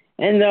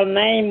 In the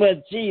name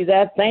of Jesus,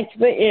 I thank you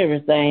for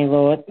everything,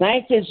 Lord.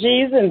 Thank you,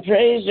 Jesus, and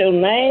praise your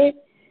name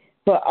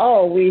for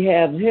all we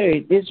have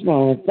heard this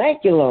morning.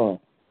 Thank you, Lord.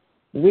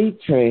 We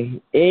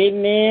pray.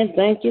 Amen.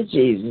 Thank you,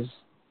 Jesus.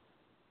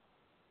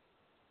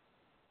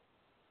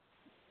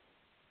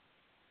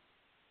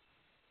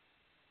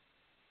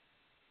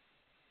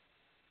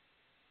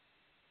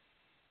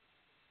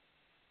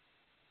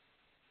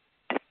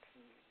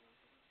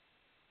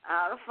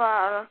 Our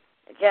Father,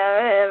 the God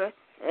of heaven,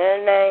 in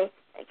the name,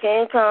 the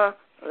King come,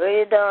 what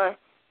you doing?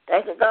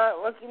 Thank you,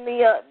 God, waking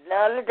me up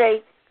another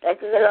day.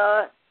 Thank you,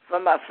 Lord, for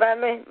my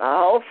family, my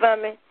whole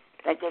family.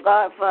 Thank you,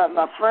 God, for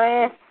my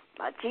friends,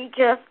 my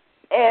teachers,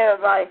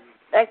 everybody.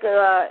 Thank you,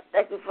 Lord.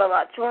 Thank you for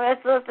my twin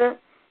sister.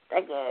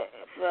 Thank you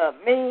for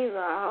me,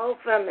 my whole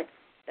family.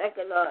 Thank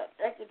you, Lord.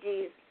 Thank you,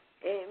 Jesus.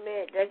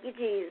 Amen. Thank you,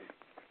 Jesus.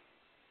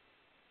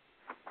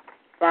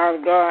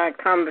 Father God, I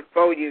come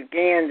before you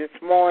again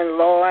this morning,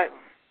 Lord,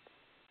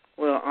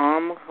 with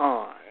arm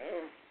heart.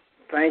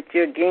 Thank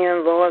you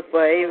again, Lord,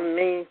 for enabling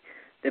me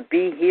to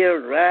be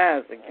here,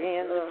 rise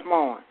again this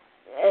morning.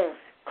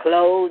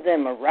 Clothed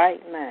in my right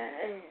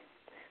mind.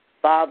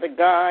 Father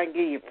God, I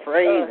give you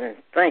praise and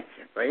thank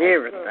you for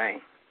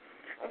everything.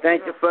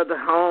 Thank you for the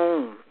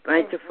home.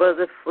 Thank you for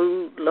the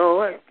food,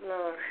 Lord.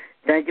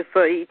 Thank you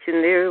for each and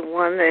every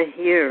one that's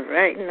here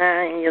right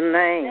now in your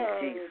name,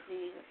 Jesus.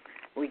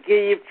 We give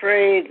you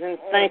praise and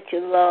thank you,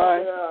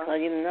 Lord, because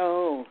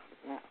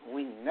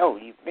we know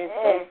you've been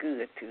so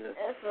good to us.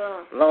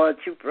 Lord,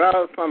 you brought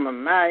us from a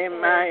mighty,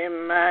 mighty,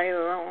 mighty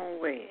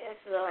long way.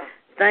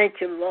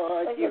 Thank you,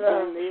 Lord. You've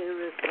done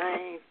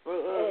everything for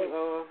us,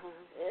 Lord.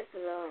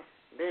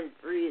 Been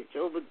bridge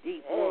over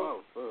deep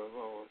water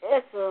for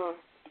us, Lord.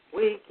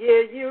 We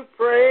give you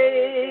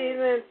praise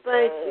and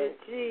thank you,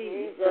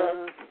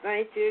 Jesus.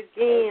 Thank you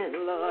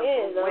again, Lord,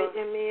 for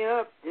waking me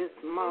up this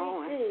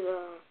morning.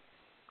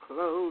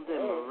 Clothed in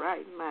my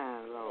right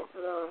mind, Lord.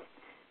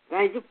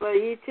 Thank you for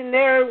each and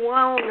every one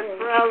on the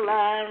prayer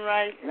line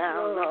right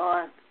now,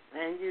 Lord.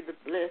 Thank you to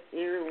bless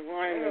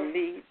everyone who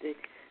needs to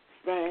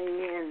stand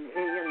in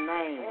your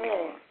name,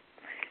 Lord.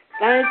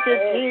 Thank you,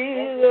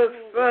 Jesus,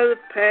 for the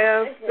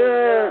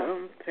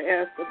pastor,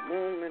 Pastor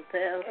Boom and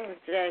Pastor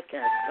Jack. I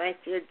thank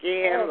you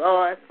again,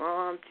 Lord,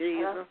 for them,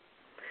 Jesus.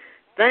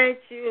 Thank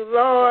you,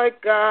 Lord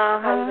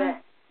God.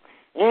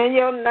 In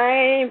your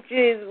name,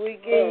 Jesus, we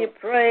give you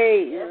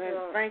praise.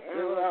 And thank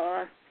you,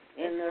 Lord,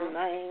 in the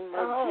name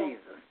of Jesus.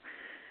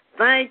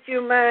 Thank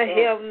you, my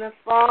Heavenly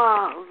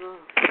Father,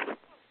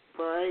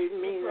 for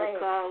me to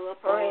call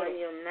upon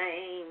your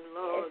name,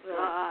 Lord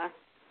God.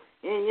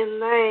 In your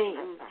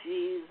name,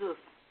 Jesus.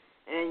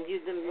 And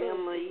you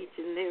remember each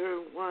and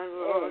every one,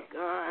 Lord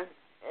God.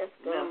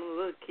 Remember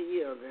little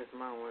Kia this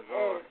morning,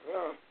 Lord.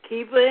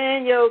 Keep her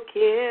in your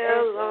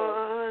care,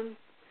 Lord.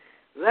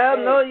 Let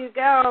her know you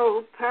got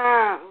all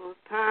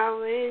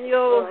power in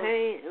your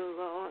hand,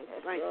 Lord.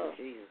 Thank you,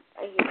 Jesus.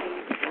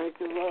 Thank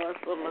you, Lord,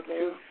 for my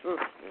two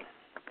sisters,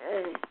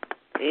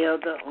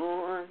 Elder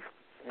On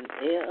and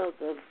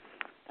Elder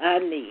I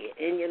need.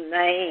 In your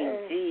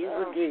name,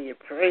 Jesus, give you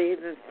praise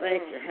and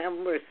thank you. Have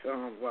mercy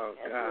on Lord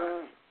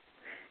God.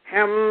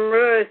 Have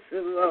mercy,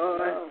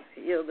 Lord.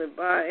 Heal the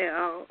body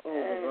all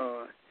over,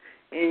 Lord.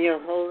 In your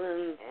holy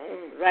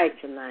and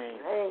righteous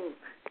name.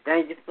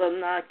 Thank you for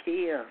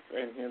Nakia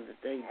and him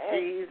today,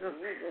 Jesus.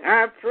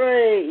 I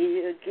pray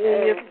you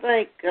give you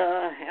thank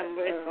God. Have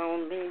mercy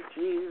on me,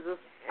 Jesus.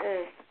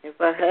 If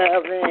I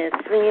have any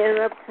sin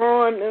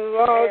upon me,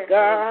 Lord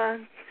God,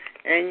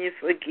 and you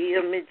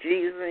forgive me,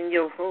 Jesus, in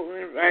your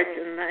holy and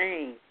righteous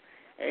name.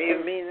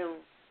 Amen.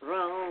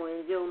 Wrong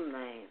in your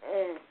name.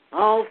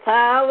 All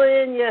power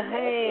in your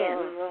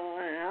hand,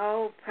 Lord.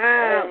 All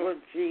power,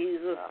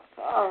 Jesus.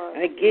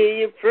 I give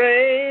you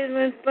praise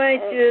and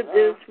thank you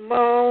this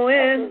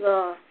morning.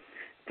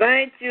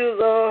 Thank you,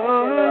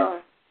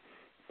 Lord,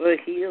 for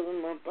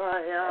healing my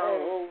body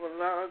all over,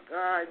 Lord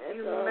God.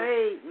 You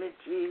made me,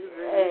 Jesus,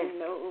 and you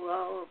know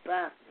all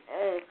about me.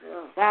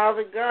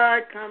 Father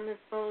God, coming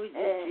for you,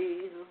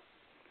 Jesus.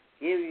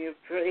 Give you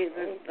praise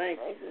and thank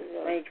you.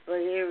 Thank you for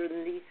every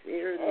niece,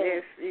 every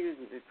nephew,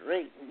 the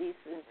great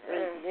niece and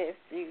great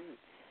nephew,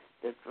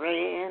 the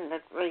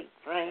great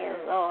friend,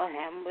 Lord,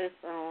 have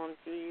mercy on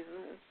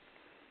Jesus.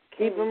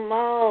 Keep them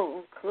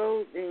all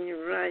clothed in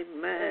your right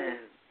mind.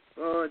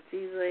 Lord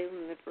Jesus,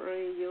 even to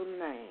praise your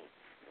name.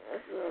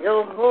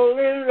 Your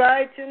holy and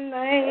righteous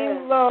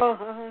name, Lord.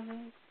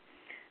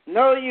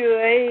 Know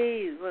you're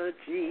able,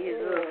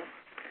 Jesus.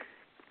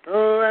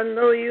 Oh, I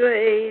know you're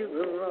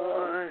able,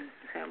 Lord.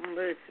 Have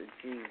mercy,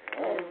 Jesus.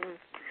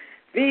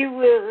 Be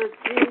with us,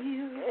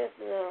 Jesus.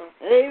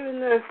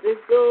 Even as they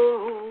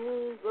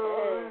go,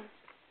 Lord.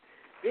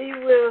 Be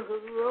with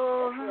us,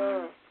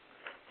 Lord.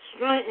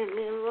 Strengthen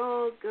me,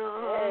 Lord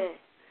God.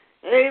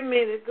 Aid me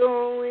to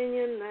go in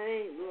your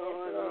name,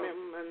 Lord.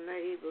 Remember my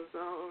neighbors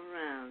all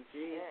around,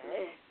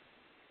 Jesus.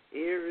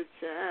 Every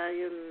child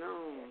you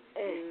know,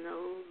 he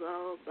knows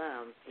all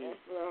about them,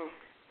 Jesus.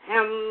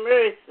 Have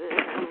mercy,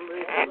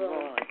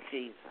 Lord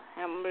Jesus.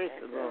 Have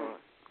mercy, Lord.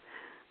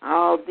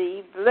 I'll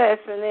be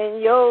blessing in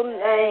your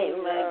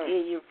name. I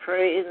give you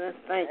praise and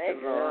thank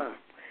you, Lord.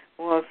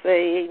 I want to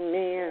say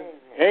amen.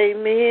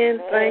 Amen.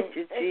 Thank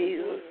you,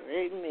 Jesus.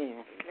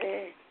 Amen.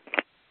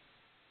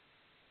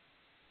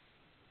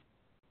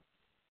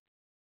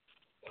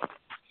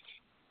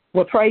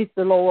 Well, praise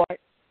the Lord.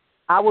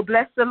 I will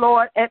bless the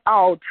Lord at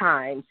all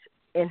times,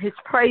 and his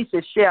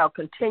praises shall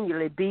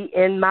continually be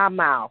in my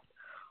mouth.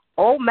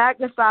 Oh,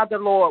 magnify the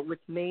Lord with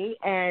me,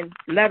 and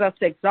let us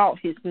exalt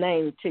his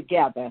name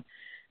together.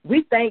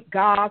 We thank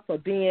God for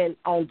being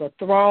on the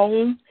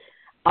throne,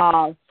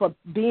 for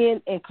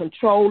being in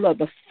control of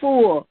the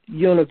full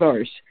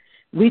universe.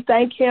 We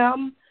thank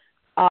him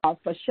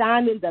for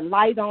shining the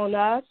light on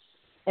us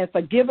and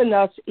for giving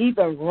us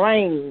even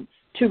rain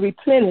to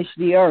replenish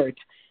the earth.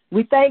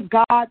 We thank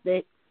God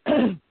that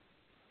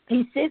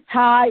he sits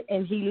high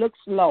and he looks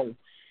low.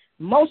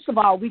 Most of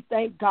all, we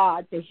thank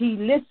God that he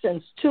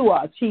listens to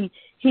us. He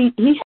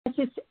has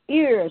his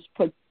ears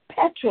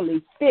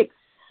perpetually fixed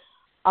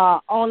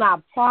on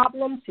our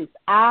problems. His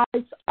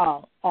eyes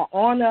are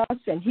on us,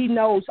 and he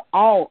knows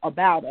all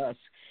about us.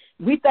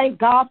 We thank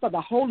God for the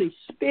Holy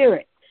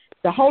Spirit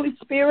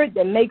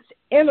that makes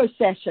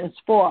intercessions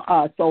for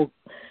us. So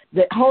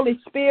the Holy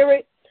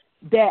Spirit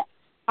that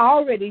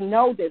already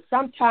know that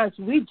sometimes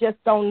we just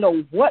don't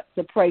know what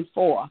to pray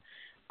for.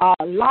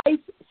 Life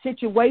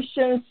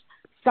situations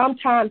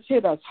sometimes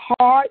hit us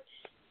hard,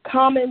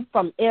 coming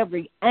from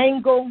every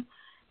angle.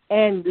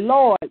 And,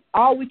 Lord,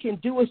 all we can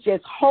do is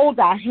just hold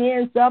our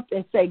hands up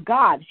and say,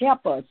 God,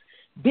 help us,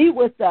 be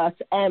with us.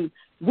 And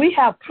we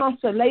have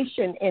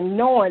consolation in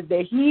knowing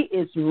that he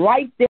is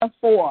right there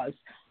for us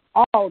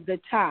all the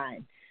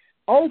time.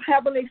 Oh,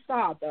 Heavenly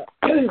Father,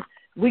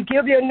 we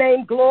give your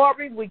name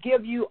glory. We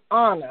give you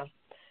honor.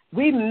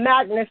 We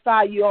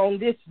magnify you on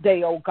this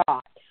day, oh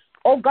God.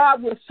 Oh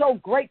God, we're so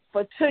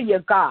grateful to you,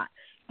 God,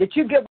 that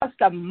you give us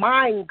the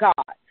mind, God,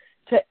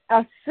 to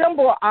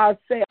assemble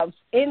ourselves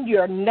in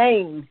your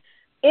name,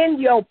 in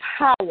your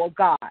power,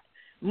 God,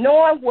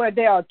 knowing where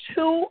there are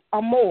two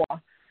or more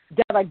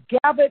that are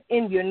gathered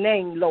in your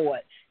name,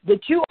 Lord,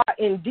 that you are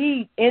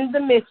indeed in the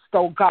midst,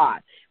 oh God.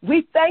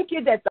 We thank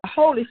you that the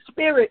Holy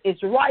Spirit is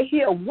right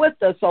here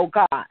with us, oh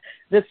God,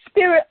 the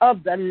Spirit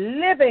of the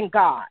living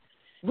God.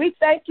 We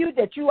thank you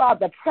that you are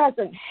the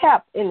present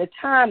help in the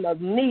time of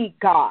need,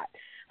 God.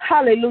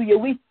 Hallelujah.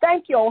 We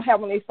thank you, oh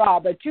Heavenly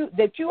Father,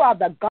 that you are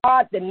the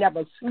God that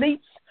never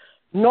sleeps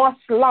nor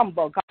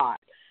slumber, God.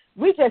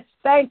 We just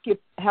thank you,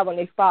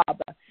 Heavenly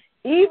Father.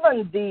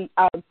 Even the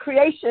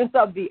creations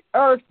of the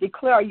earth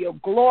declare your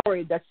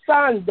glory, the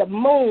sun, the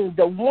moon,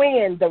 the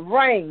wind, the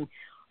rain.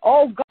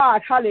 Oh,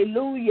 God,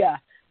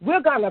 hallelujah.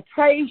 We're going to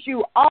praise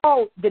you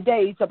all the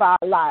days of our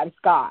lives,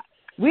 God.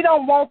 We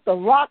don't want the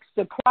rocks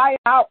to cry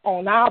out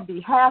on our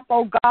behalf,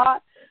 oh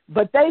God,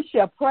 but they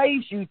shall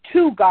praise you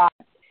too, God,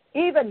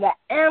 even the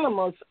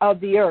animals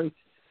of the earth.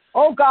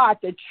 Oh, God,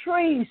 the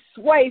trees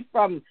sway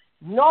from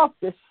north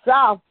to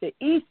south, to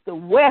east to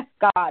west,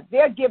 God.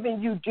 They're giving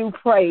you due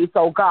praise,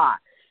 oh God.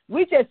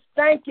 We just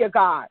thank you,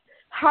 God,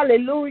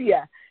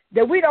 hallelujah,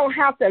 that we don't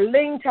have to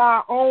lean to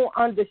our own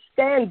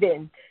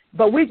understanding,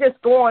 but we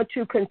just going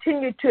to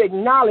continue to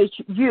acknowledge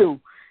you,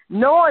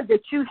 knowing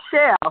that you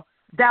shall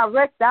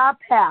direct our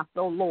path,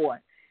 oh Lord.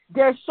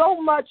 There's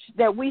so much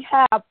that we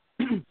have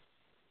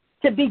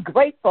to be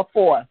grateful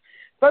for.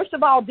 First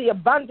of all, the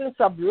abundance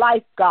of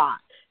life, God.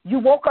 You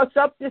woke us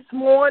up this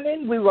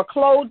morning. We were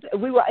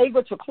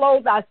able to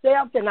clothe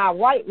ourselves in our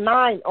right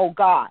mind, oh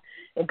God.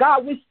 And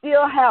God, we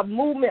still have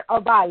movement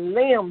of our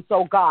limbs,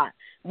 oh God.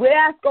 We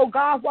ask, oh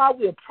God, while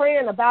we're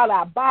praying about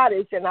our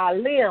bodies and our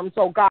limbs,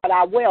 oh God,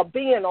 our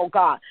well-being, oh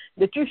God,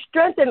 that you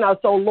strengthen us,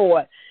 oh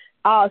Lord.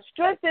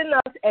 Strengthen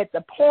us at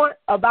the point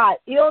of our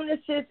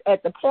illnesses,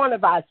 at the point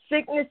of our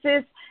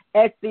sicknesses,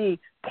 at the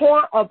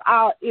point of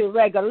our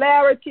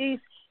irregularities,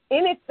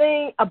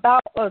 anything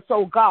about us,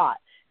 oh God,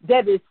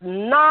 that is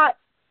not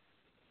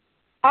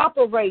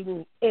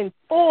operating in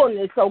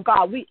fullness, oh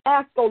God. We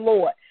ask, oh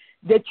Lord,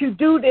 that you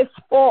do this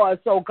for us,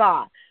 oh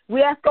God.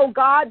 We ask, oh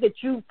God, that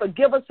you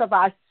forgive us of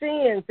our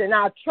sins and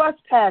our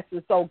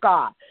trespasses, oh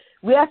God.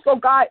 We ask, oh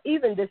God,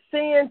 even the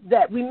sins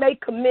that we may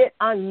commit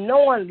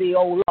unknowingly,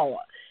 oh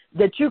Lord,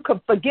 that you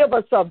could forgive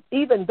us of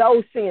even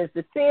those sins,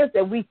 the sins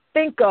that we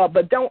think of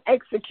but don't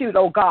execute,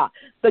 oh God.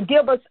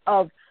 Forgive us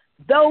of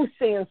those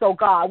sins, oh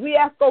God. We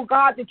ask, oh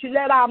God, that you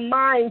let our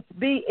minds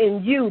be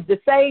in you, the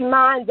same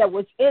mind that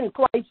was in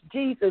Christ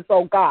Jesus,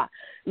 oh God.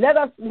 Let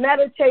us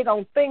meditate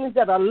on things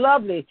that are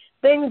lovely,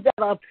 things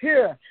that are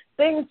pure,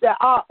 things that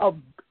are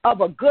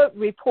of a good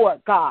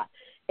report, God.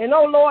 And,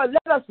 oh, Lord,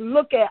 let us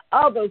look at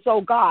others,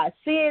 oh, God,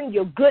 seeing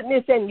your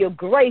goodness and your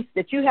grace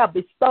that you have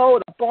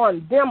bestowed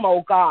upon them,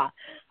 oh, God.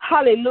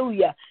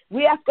 Hallelujah.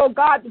 We ask, oh,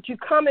 God, that you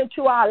come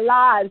into our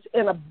lives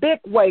in a big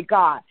way,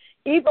 God,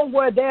 even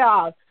where there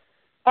are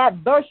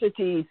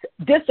adversities,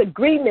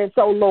 disagreements,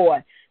 oh,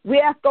 Lord. We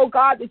ask, oh,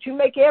 God, that you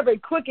make every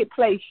crooked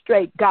place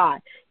straight,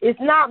 God. It's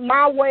not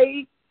my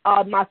way,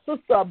 my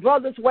sister or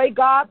brother's way,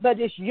 God, but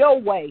it's your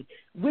way.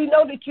 We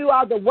know that you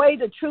are the way,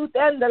 the truth,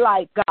 and the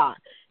light, God.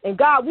 And,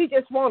 God, we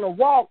just want to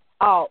walk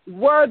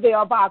worthy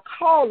of our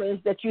callings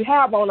that you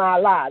have on our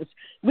lives.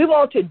 We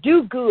want to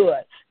do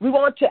good. We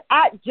want to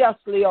act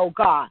justly, oh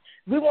God.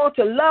 We want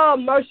to love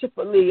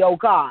mercifully, oh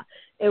God.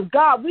 And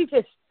God, we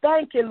just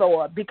thank you,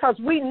 Lord, because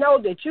we know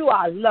that you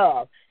are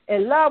love.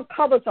 And love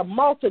covers a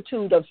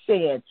multitude of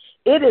sin.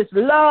 It is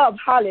love,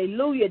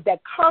 hallelujah,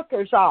 that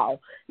conquers all.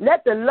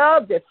 Let the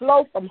love that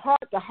flow from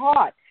heart to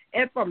heart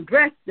and from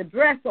breast to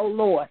breast, oh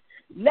Lord,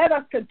 let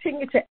us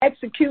continue to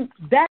execute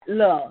that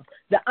love,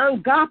 the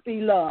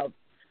agape love,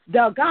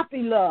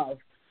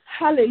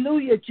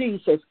 Hallelujah,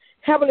 Jesus.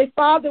 Heavenly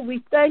Father,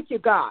 we thank you,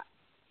 God,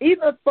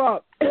 even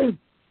for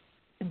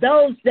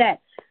those that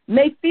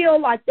may feel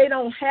like they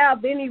don't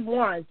have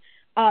anyone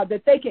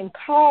that they can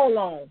call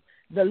on,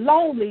 the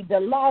lonely, the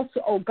lost,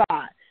 oh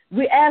God.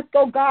 We ask,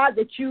 oh God,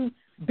 that you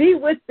be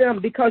with them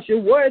because your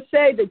word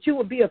say that you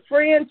will be a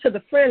friend to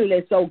the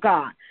friendless, oh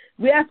God.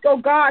 We ask, oh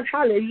God,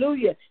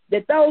 hallelujah,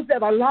 that those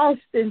that are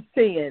lost in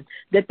sin,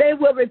 that they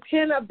will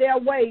repent of their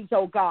ways,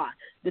 oh God,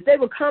 that they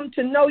will come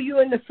to know you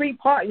in the free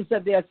pardons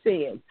of their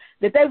sins,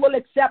 that they will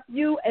accept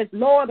you as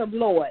Lord of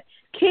Lords,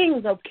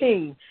 King of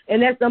Kings,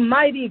 and as the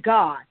mighty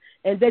God,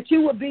 and that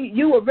you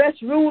will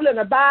rest, rule, and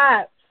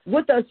abide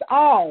with us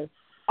all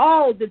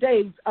the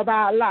days of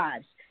our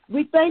lives.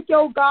 We thank you,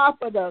 oh God,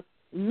 for the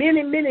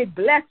many, many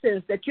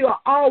blessings that you are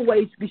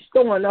always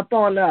bestowing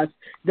upon us,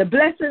 the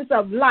blessings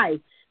of life,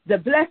 the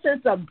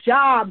blessings of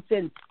jobs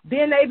and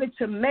being able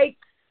to make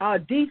a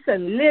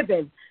decent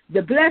living,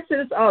 the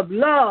blessings of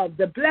love,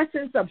 the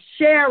blessings of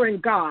sharing,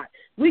 God.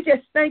 We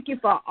just thank you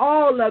for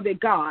all of it,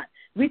 God.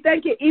 We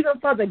thank you even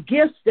for the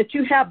gifts that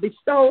you have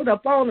bestowed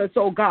upon us,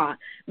 oh God.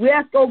 We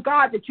ask, oh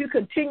God, that you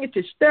continue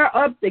to stir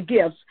up the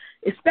gifts,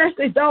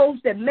 especially those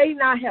that may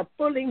not have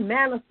fully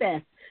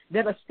manifest,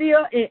 that are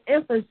still in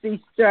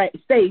infancy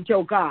stage,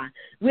 oh God.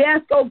 We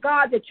ask, oh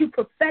God, that you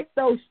perfect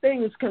those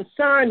things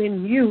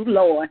concerning you,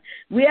 Lord.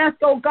 We ask,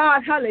 oh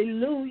God,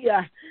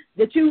 hallelujah,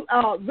 that you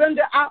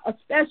render out a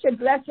special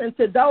blessing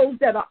to those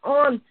that are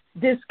on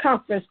this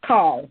conference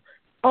call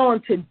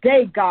on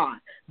today, God.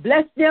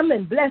 Bless them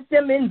and bless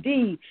them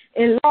indeed.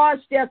 Enlarge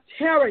their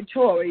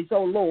territories,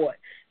 oh Lord.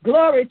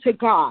 Glory to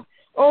God.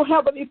 Oh,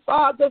 Heavenly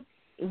Father,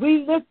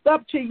 we lift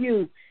up to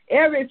you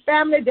every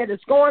family that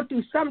is going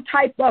through some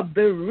type of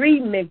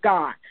bereavement,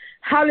 God.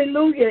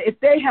 Hallelujah. If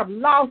they have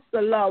lost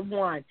a loved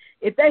one,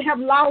 if they have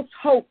lost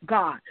hope,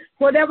 God,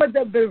 whatever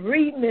the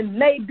bereavement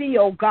may be,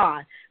 oh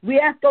God, we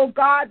ask, oh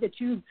God,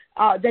 that you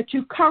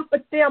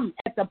comfort them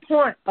at the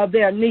point of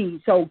their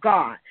needs, oh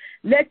God.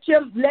 Let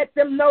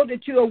them know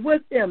that you are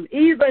with them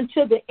even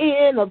to the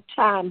end of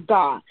time,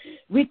 God.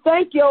 We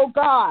thank you, oh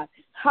God,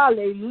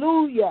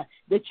 hallelujah,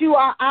 that you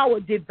are our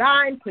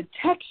divine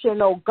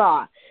protection, oh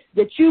God,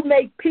 that you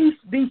make peace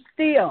be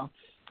still,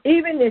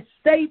 even in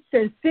states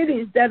and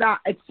cities that are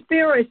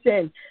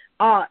experiencing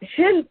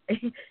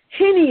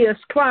heinous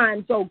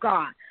crimes, oh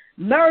God,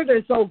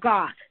 murders, oh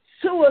God,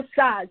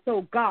 suicides,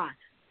 oh God,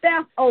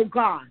 theft, oh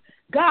God.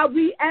 God,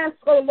 we ask,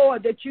 oh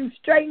Lord, that you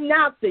straighten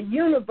out the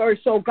universe,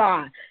 oh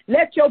God.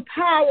 Let your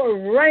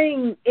power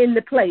reign in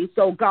the place,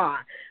 oh God.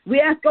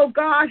 We ask, oh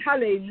God,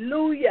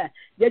 hallelujah,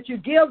 that you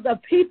give the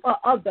people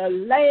of the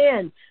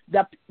land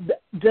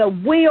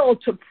the will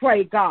to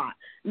pray, God.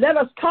 Let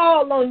us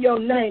call on your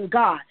name,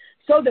 God,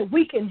 so that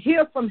we can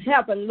hear from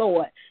heaven,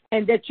 Lord,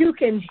 and that you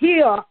can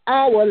hear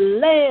our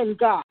land,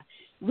 God.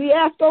 We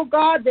ask, oh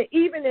God, that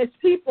even as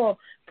people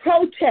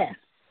protest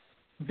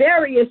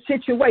various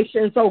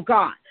situations, oh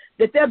God,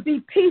 that there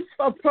be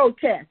peaceful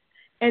protest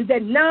and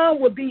that none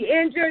will be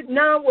injured,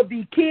 none will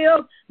be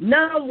killed,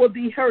 none will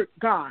be hurt,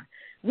 God.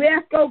 We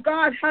ask, oh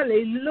God,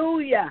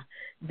 hallelujah,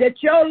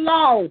 that your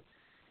law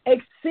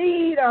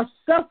exceed or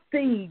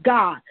succeed,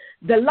 God,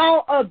 the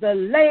law of the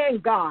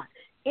land, God.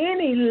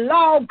 Any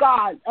law,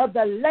 God, of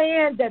the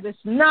land that is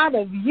not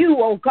of you,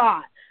 oh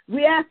God.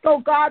 We ask,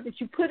 oh God,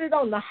 that you put it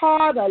on the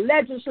heart of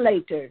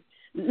legislature,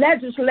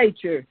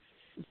 senators,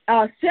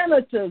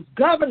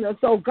 governors,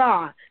 oh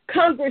God,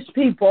 Congress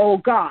people, oh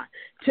God,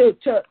 to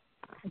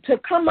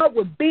come up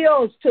with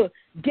bills to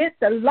get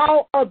the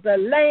law of the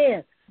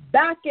land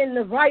back in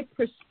the right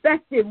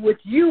perspective with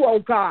you, oh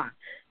God.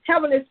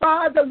 Heavenly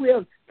Father,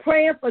 we're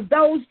praying for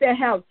those that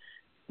have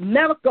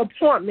medical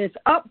appointments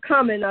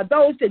upcoming, or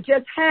those that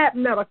just had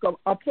medical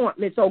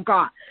appointments, oh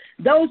God.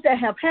 Those that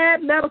have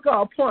had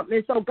medical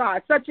appointments, oh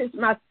God, such as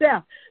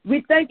myself,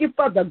 we thank you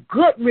for the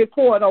good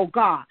report, oh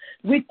God.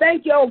 We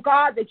thank you, oh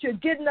God, that you're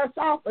getting us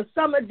off of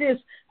some of this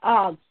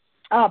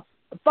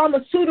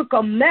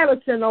pharmaceutical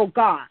medicine, oh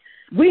God.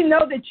 We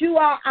know that you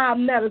are our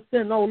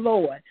medicine, oh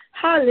Lord.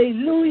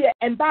 Hallelujah.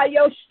 And by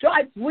your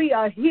stripes we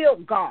are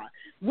healed, God.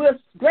 We're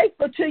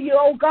grateful to you,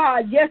 oh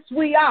God. Yes,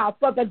 we are,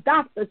 for the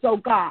doctors, oh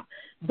God.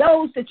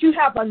 Those that you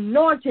have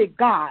anointed,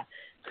 God,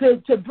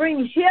 to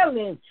bring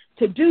healing,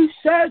 to do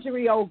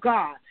surgery, oh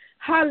God.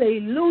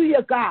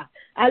 Hallelujah, God.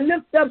 I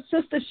lift up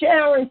Sister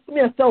Sharon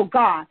Smith, oh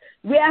God.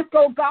 We ask,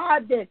 oh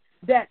God,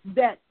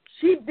 that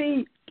she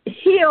be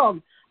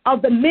healed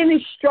of the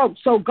many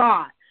strokes, oh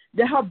God,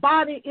 that her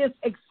body is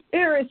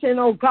experiencing,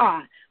 oh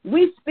God.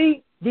 We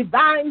speak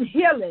divine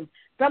healing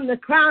from the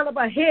crown of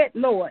her head,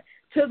 Lord,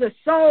 to the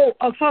sole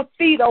of her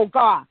feet, oh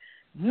God.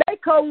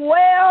 Make her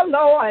well,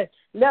 Lord.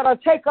 Let her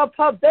take up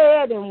her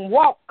bed and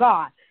walk,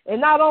 God. And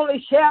not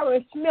only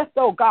Sharon Smith,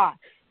 oh God,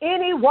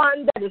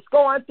 anyone that is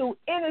going through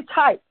any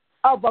type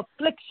of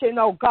affliction,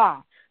 oh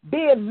God, be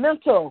it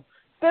mental,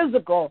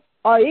 physical,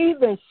 or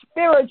even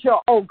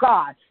spiritual, oh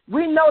God.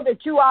 We know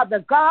that you are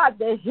the God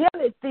that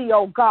healeth thee,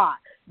 oh God.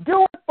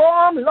 Do it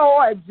for them,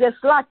 Lord, just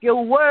like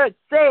your word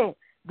said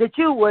that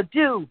you would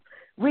do.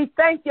 We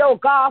thank you, oh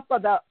God,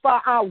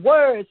 for our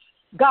words,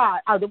 God,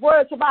 the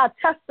words of our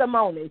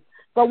testimonies.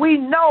 But we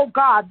know,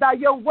 God, by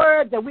your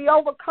word that we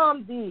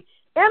overcome the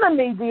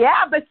enemy, the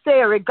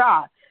adversary,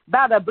 God,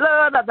 by the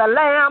blood of the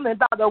Lamb and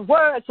by the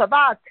words of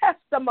our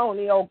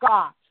testimony, oh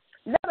God.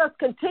 Let us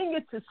continue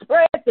to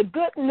spread the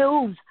good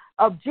news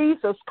of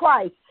Jesus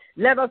Christ.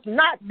 Let us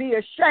not be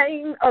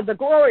ashamed of the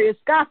glorious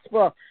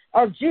gospel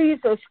of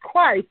Jesus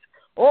Christ.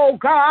 Oh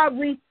God,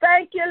 we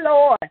thank you,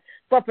 Lord,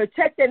 for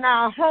protecting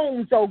our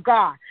homes, oh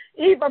God,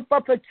 even for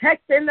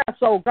protecting us,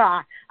 oh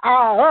God,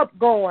 our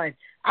upgoing,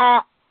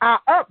 our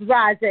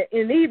uprising,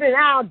 and even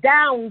our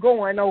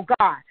downgoing, oh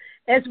God.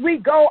 As we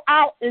go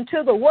out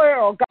into the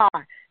world,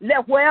 God,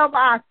 let wherever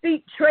our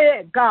feet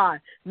tread, God,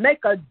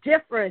 make a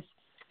difference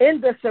in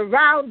the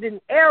surrounding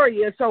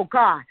areas, oh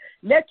God.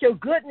 Let your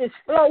goodness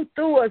flow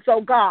through us,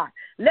 oh God.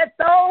 Let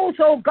those,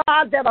 oh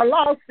God, that are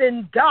lost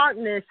in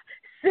darkness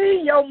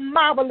see your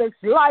marvelous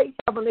light,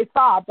 Heavenly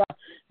Father.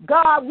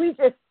 God, we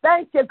just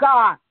thank you,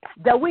 God,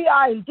 that we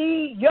are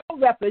indeed your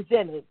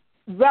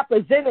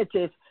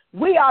representatives.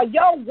 We are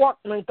your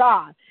workmen,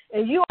 God,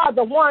 and you are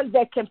the one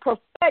that can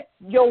perfect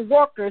your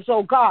workers,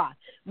 oh God.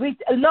 We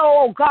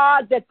know, oh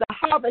God, that the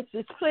harvest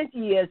is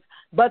plenteous,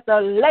 but the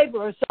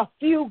laborers are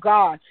few,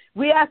 God.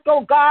 We ask,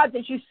 oh God,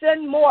 that you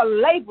send more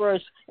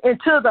laborers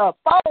into the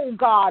fold,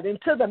 God,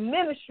 into the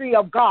ministry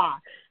of God.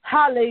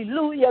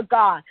 Hallelujah,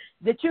 God,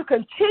 that you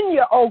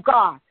continue, oh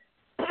God,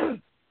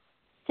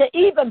 to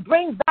even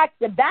bring back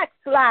the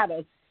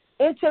backsliders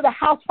into the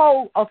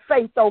household of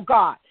faith, oh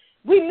God.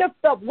 We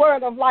lift up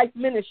Word of Life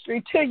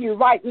Ministry to you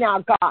right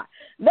now, God.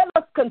 Let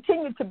us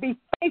continue to be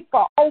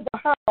faithful over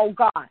her, oh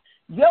God,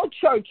 your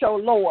church, oh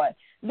Lord.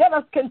 Let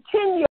us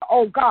continue,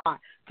 oh God,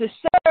 to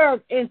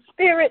serve in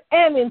spirit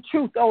and in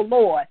truth, oh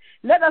Lord.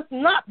 Let us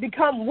not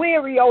become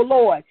weary, oh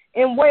Lord,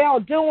 in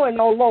well-doing,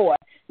 oh Lord.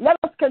 Let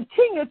us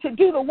continue to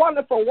do the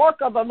wonderful work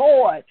of the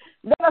Lord.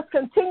 Let us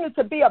continue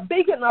to be a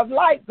beacon of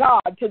light,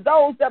 God, to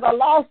those that are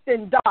lost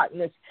in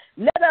darkness.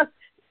 Let us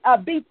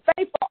be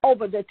faithful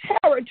over the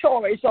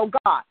territories, oh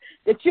God,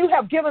 that you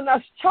have given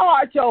us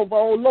charge over,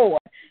 oh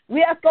Lord.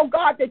 We ask, oh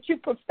God, that you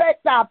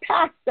perfect our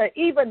pastor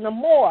even the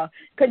more.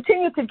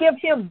 Continue to give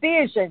him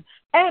vision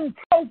and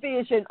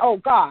provision, oh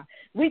God.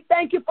 We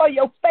thank you for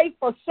your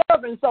faithful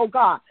servants, oh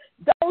God,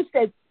 those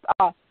that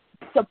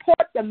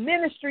support the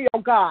ministry, oh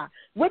God,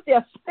 with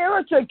their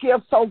spiritual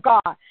gifts, oh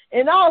God,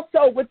 and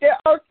also with their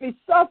earthly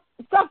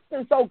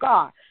substance, oh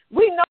God.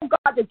 We know,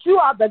 God, that you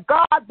are the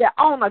God that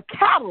own the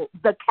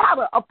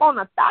cattle upon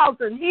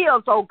 1,000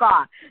 hills, oh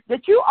God,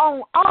 that you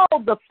own all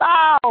the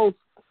fowls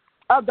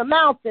of the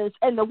mountains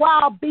and the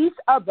wild beasts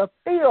of the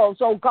fields,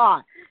 oh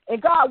God.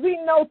 And God, we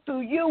know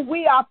through you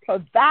we are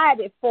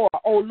provided for,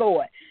 oh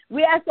Lord.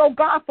 We ask, oh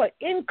God, for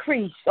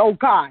increase, oh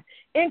God,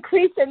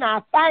 increase in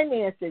our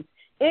finances,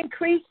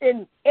 increase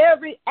in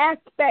every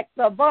aspect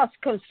of us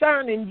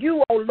concerning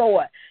you, oh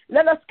Lord.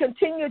 Let us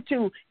continue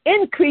to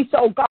increase,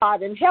 oh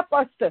God, and help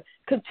us to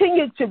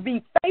continue to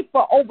be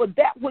faithful over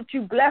that which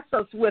you bless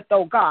us with,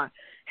 oh God.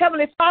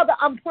 Heavenly Father,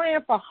 I'm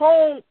praying for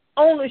home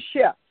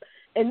ownership,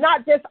 and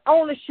not just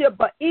ownership,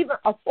 but even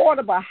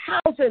affordable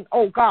housing,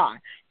 oh God.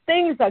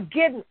 Things are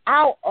getting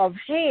out of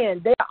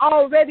hand. They're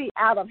already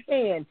out of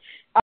hand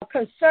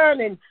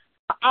concerning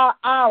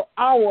our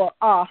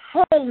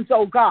homes,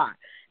 oh God.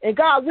 And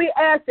God, we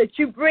ask that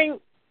you bring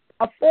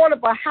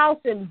affordable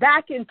housing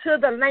back into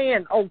the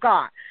land, oh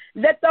God.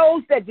 Let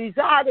those that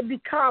desire to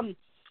become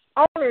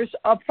owners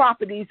of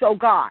properties, oh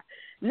God,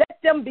 let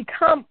them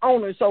become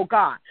owners, oh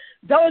God.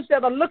 Those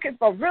that are looking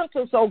for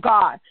rentals, oh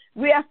God,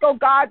 we ask, oh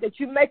God, that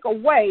you make a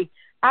way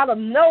out of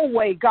no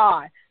way,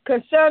 God,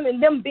 concerning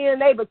them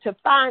being able to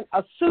find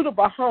a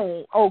suitable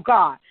home, oh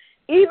God.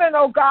 Even,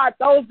 oh God,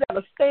 those that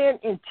are staying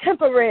in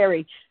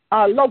temporary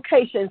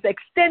locations,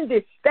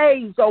 extended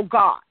stays, oh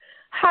God.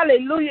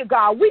 Hallelujah,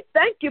 God. We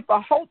thank you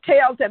for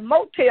hotels and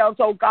motels,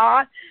 oh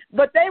God,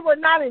 but they were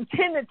not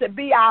intended to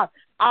be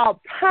our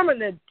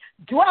permanent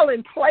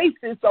dwelling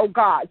places, oh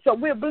God. So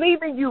we're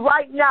believing you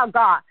right now,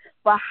 God,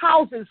 for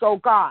houses, oh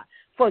God,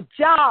 for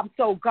jobs,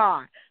 oh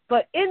God,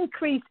 for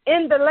increase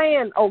in the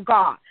land, oh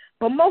God.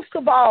 But most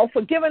of all,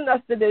 for giving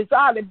us the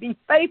desire to be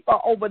faithful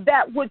over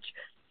that which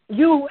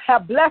you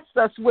have blessed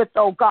us with,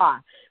 oh God.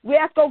 We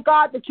ask, oh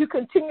God, that you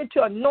continue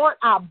to anoint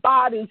our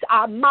bodies,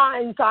 our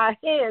minds, our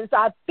hands,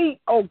 our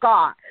feet, oh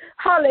God.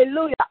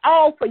 Hallelujah.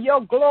 All for your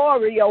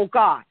glory, oh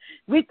God.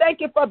 We thank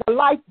you for the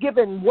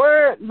life-giving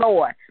word,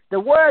 Lord. The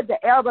word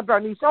that Elder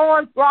Bernice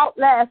Horn brought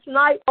last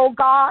night, oh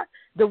God.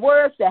 the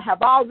words that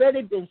have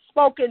already been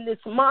spoken this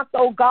month,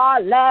 oh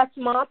God, last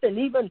month, and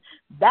even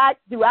back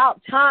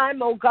throughout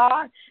time, oh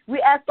God. We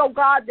ask, oh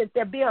God, that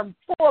there be a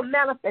full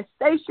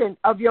manifestation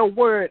of your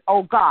word,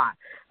 oh God.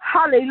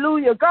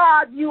 Hallelujah.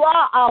 God, you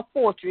are our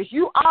fortress.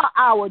 You are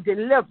our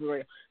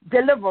deliverer.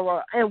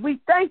 And we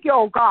thank you,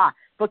 oh God,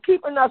 for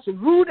keeping us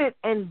rooted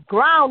and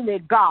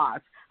grounded,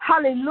 God.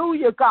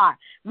 Hallelujah, God.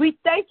 We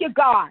thank you,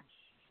 God,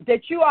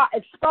 that you are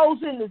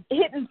exposing the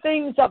hidden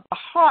things of the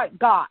heart,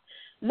 God.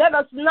 Let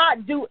us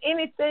not do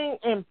anything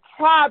in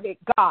private,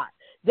 God,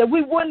 that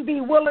we wouldn't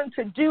be willing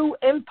to do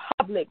in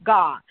public,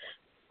 God.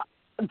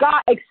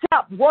 God,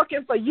 except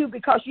working for you,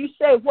 because you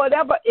say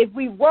whatever, if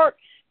we work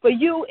for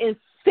you in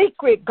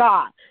secret,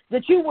 God,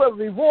 that you will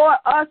reward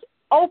us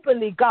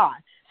openly, God.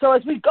 So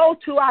as we go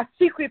to our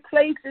secret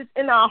places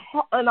in our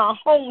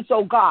homes,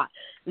 oh God,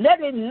 let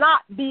it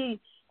not be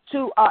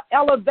to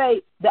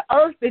elevate the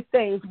earthly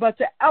things, but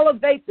to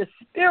elevate the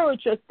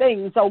spiritual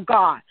things, oh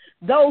God.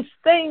 Those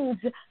things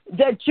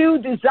that you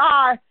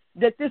desire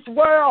that this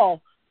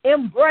world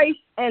embrace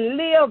and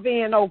live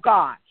in, oh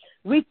God.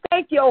 We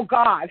thank you, oh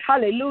God,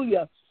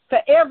 hallelujah, for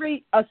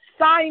every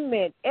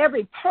assignment,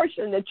 every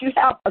person that you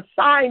have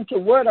assigned to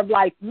Word of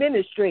Life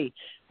Ministry,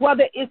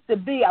 whether it's to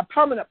be a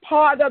permanent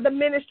part of the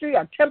ministry,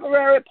 a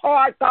temporary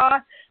part,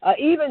 God, or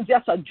even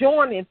just a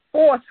joining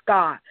force,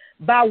 God,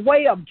 by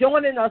way of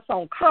joining us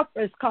on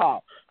conference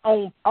call,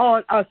 on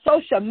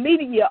social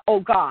media, oh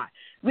God.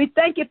 We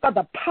thank you for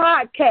the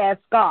podcast,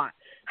 God.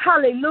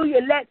 Hallelujah.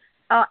 Let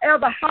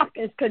Elder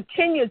Hopkins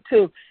continue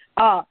to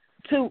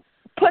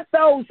put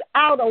those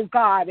out, oh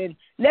God, and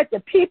let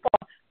the people,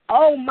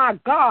 oh my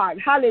God,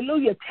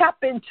 hallelujah, tap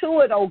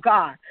into it, oh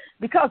God.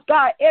 Because,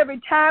 God, every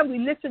time we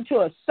listen to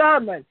a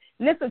sermon,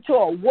 listen to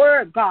a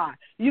word, God,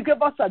 you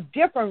give us a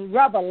different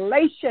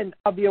revelation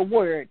of your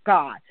word,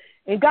 God.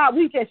 And, God,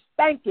 we just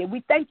thank you.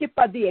 We thank you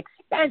for the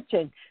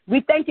expansion.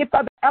 We thank you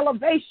for the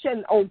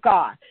elevation, oh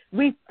God.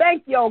 We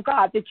thank you, oh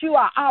God, that you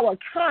are our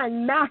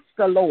kind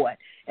master, Lord.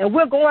 And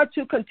we're going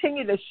to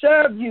continue to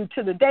serve you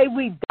to the day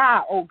we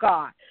die, oh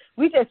God.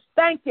 We just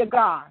thank you,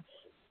 God.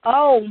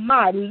 Oh,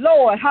 my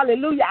Lord,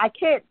 hallelujah. I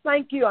can't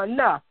thank you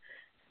enough.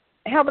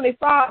 Heavenly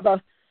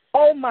Father,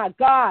 oh, my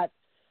God,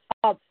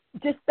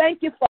 just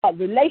thank you for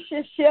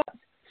relationships,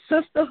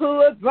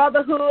 sisterhood,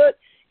 brotherhood.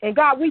 And,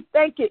 God, we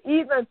thank you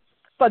even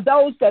for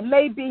those that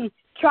may be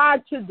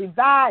trying to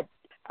divide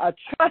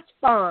trust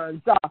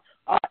funds,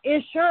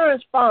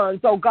 insurance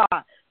funds, oh,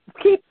 God.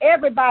 Keep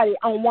everybody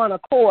on one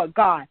accord,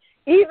 God.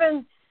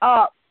 Even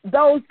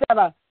those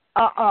that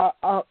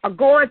are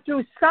going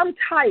through some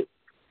type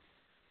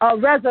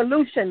of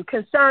resolution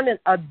concerning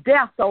a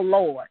death, oh,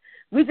 Lord.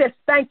 We just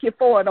thank you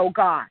for it, oh,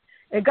 God.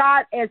 And,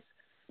 God, as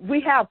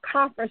we have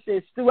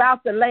conferences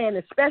throughout the land,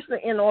 especially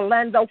in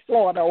Orlando,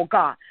 Florida, oh,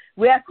 God,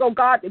 we ask, oh,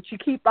 God, that you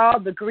keep all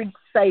the Greeks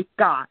safe,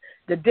 God,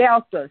 the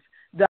Deltas,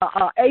 the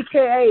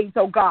AKAs,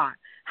 oh, God.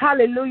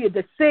 Hallelujah,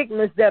 the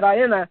signals that are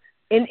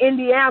in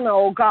Indiana,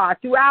 oh, God,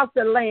 throughout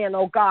the land,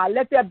 oh, God.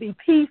 Let there be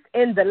peace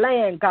in the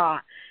land,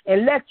 God,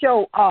 and let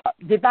your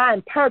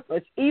divine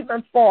purpose,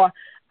 even for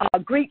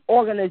Greek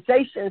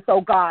organizations, oh,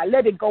 God,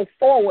 let it go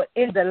forward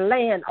in the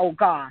land, oh,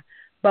 God.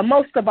 But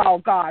most of all,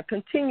 God,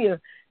 continue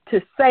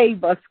to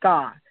save us,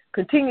 God.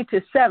 Continue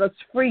to set us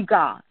free,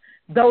 God.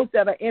 Those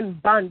that are in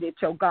bondage,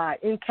 oh, God,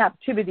 in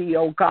captivity,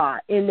 oh,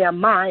 God, in their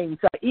minds,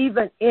 or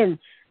even in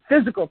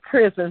physical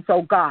prisons,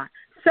 oh, God.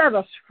 Set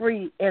us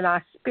free in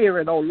our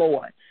spirit, oh,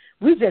 Lord.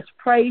 We just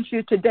praise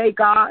you today,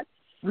 God.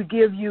 We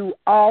give you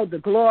all the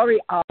glory,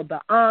 all the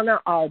honor,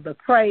 all the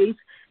praise,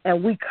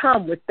 and we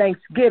come with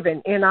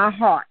thanksgiving in our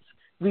hearts.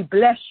 We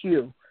bless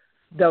you,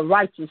 the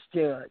righteous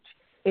judge.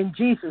 In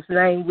Jesus'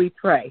 name we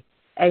pray.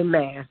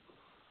 Amen.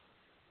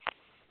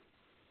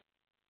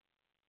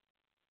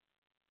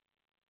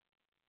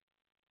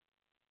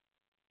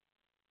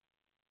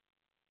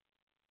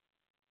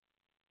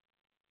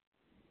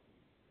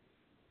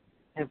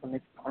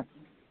 Heavenly Father.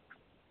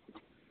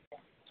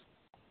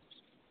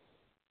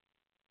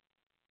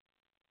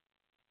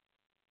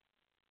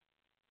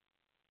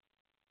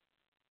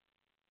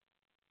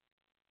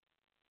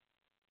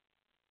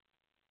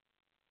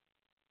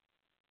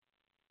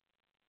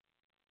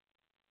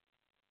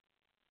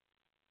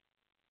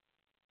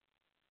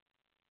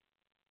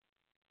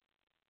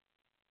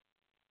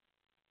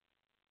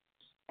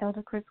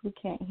 Elder Chris, we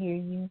can't hear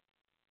you.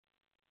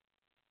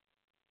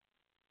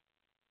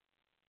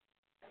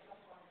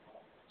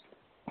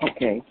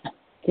 Okay.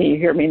 Can you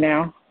hear me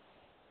now?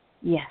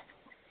 Yes.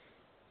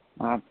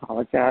 I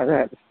apologize. I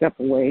had to step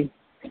away.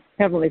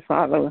 Heavenly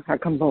Father, I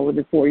come over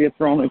before your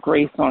throne of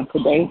grace on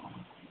today.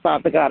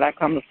 Father God, I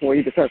come before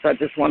you because I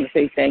just want to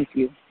say thank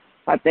you.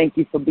 I thank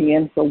you for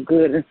being so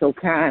good and so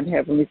kind,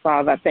 Heavenly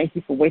Father. I thank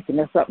you for waking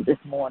us up this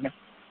morning,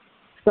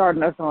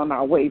 starting us on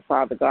our way,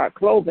 Father God,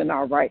 clothing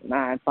our right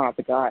mind,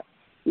 Father God.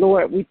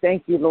 Lord, we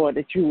thank you, Lord,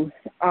 that you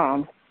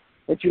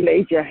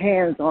laid your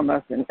hands on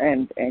us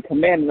and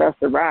commanded us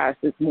to rise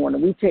this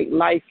morning. We take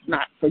life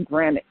not for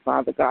granted,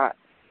 Father God.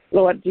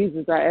 Lord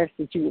Jesus, I ask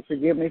that you would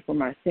forgive me for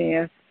my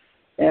sins.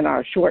 and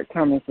our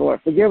shortcomings, Lord.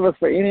 Forgive us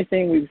for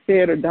anything we've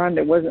said or done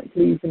that wasn't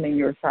pleasing in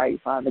your sight,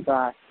 Father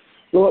God.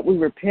 Lord, we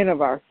repent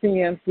of our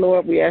sins.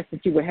 Lord, we ask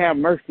that you would have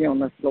mercy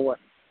on us, Lord.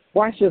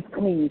 Wash us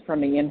clean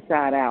from the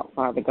inside out,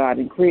 Father God,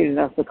 and create in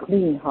us a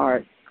clean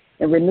heart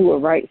and renew a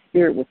right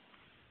spirit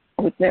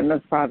within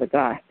us, Father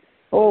God.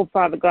 Oh,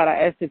 Father God, I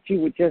ask that you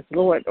would just,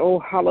 Lord, oh,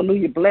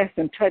 hallelujah, bless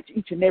and touch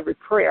each and every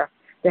prayer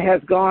that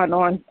has gone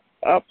on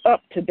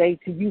up today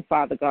to you,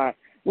 Father God.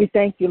 We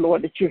thank you,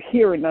 Lord, that you're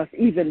hearing us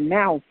even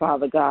now,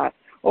 Father God.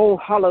 Oh,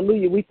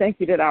 hallelujah. We thank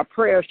you that our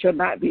prayers shall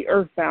not be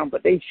earthbound,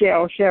 but they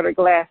shall shatter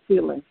glass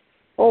ceilings.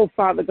 Oh,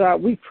 Father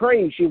God, we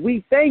praise you.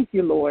 We thank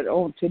you, Lord,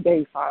 on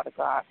today, Father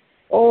God.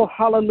 Oh,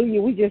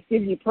 hallelujah. We just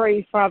give you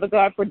praise, Father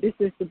God, for this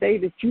is the day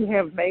that you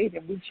have made,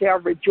 and we shall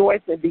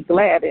rejoice and be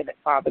glad in it,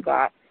 Father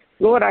God.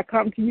 Lord, I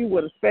come to you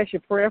with a special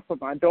prayer for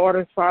my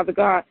daughters, Father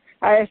God.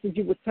 I ask that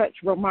you would touch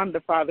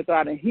Romanda, Father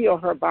God, and heal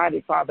her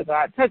body, Father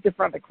God. Touch her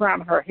from the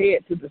crown of her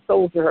head to the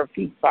soles of her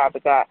feet, Father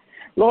God.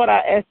 Lord, I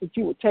ask that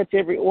you would touch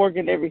every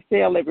organ, every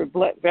cell, every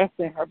blood vessel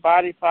in her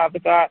body, Father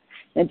God,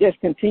 and just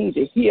continue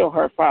to heal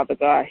her, Father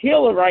God.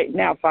 Heal her right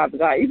now, Father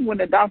God. Even when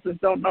the doctors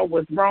don't know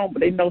what's wrong,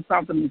 but they know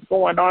something is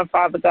going on,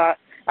 Father God,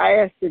 I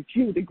ask that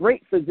you, the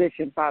great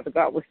physician, Father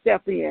God, will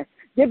step in.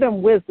 Give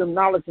them wisdom,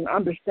 knowledge, and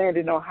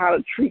understanding on how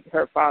to treat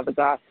her, Father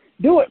God.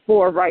 Do it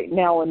for her right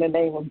now in the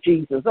name of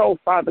Jesus. Oh,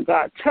 Father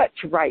God, touch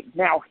right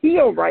now.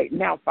 Heal right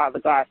now, Father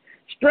God.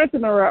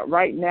 Strengthen her up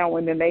right now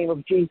in the name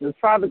of Jesus.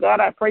 Father God,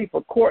 I pray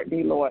for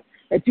Courtney, Lord,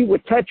 that you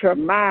would touch her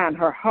mind,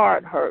 her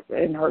heart,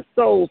 and her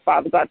soul,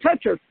 Father God.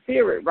 Touch her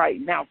spirit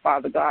right now,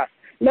 Father God.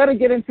 Let her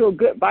get into a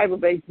good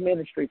Bible-based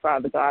ministry,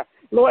 Father God.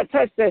 Lord,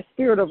 touch that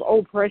spirit of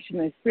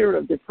oppression and spirit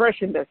of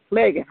depression that's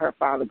plaguing her,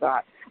 Father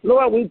God.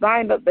 Lord, we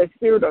bind up that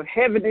spirit of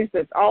heaviness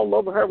that's all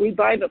over her. We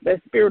bind up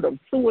that spirit of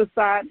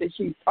suicide that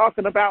she's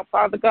talking about,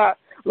 Father God.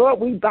 Lord,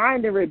 we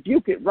bind and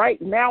rebuke it right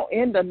now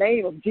in the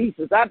name of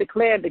Jesus. I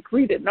declare and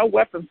decree that no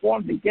weapon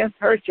formed against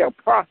her shall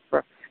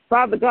prosper.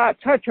 Father God,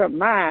 touch her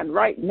mind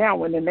right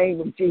now in the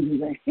name of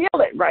Jesus and heal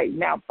it right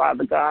now,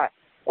 Father God.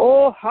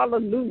 Oh,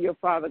 hallelujah,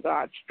 Father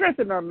God.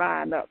 Strengthen her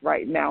mind up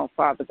right now,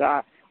 Father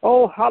God.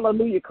 Oh,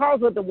 hallelujah.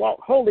 Cause her to walk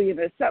holy and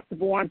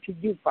acceptable unto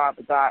you,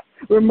 Father God.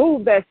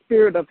 Remove that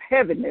spirit of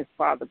heaviness,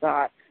 Father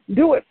God.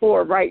 Do it for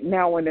her right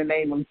now in the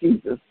name of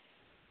Jesus.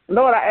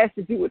 Lord, I ask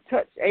that you would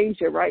touch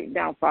Asia right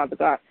now, Father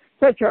God.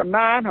 Touch her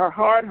mind, her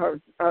heart,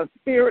 her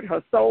spirit,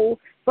 her soul.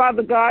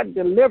 Father God,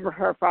 deliver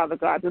her, Father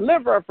God.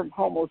 Deliver her from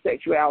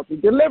homosexuality.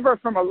 Deliver her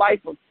from a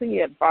life of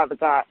sin, Father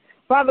God.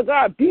 Father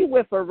God, be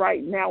with her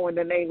right now in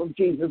the name of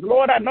Jesus.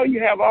 Lord, I know you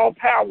have all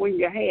power in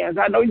your hands.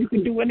 I know you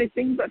can do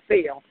anything but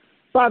fail.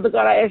 Father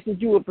God, I ask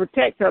that you would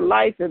protect her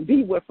life and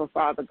be with her,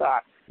 Father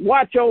God.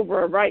 Watch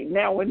over her right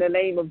now in the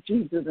name of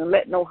Jesus and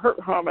let no hurt,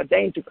 harm, or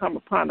danger come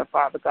upon her,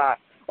 Father God.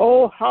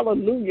 Oh,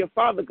 hallelujah.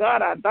 Father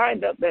God, I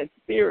bind up that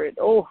spirit.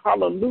 Oh,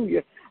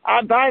 hallelujah.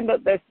 I bind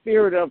up that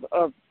spirit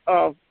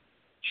of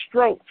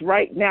strokes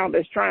right now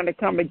that's trying to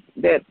come.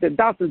 That the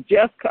doctor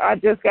I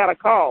just got a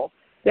call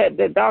that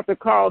the doctor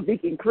called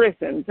Deacon Chris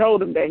and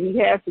told him that he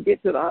has to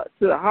get to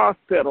the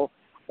hospital.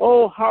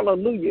 Oh,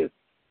 hallelujah.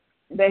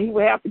 That he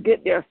would have to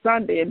get there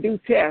Sunday and do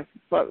tests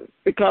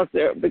because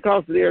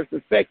they're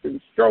suspecting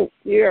strokes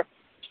here.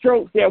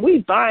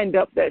 We bind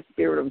up that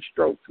spirit of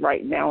strokes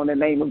right now in the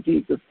name of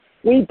Jesus.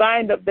 We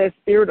bind up that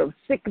spirit of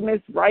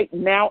sickness right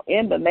now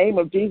in the name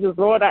of Jesus.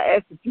 Lord, I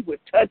ask that you would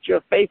touch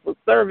your faithful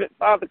servant,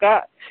 Father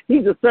God.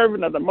 He's a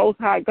servant of the Most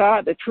High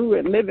God, the true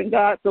and living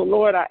God. So,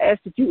 Lord, I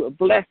ask that you would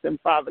bless him,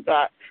 Father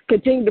God.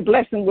 Continue to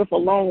bless him with a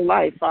long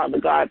life, Father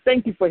God.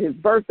 Thank you for his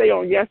birthday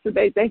on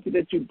yesterday. Thank you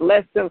that you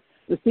blessed him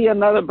to see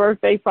another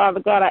birthday, Father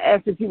God. I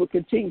ask that you would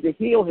continue to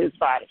heal his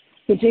body.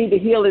 Continue to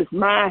heal his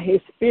mind,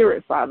 his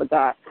spirit, Father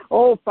God.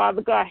 Oh,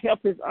 Father God,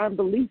 help his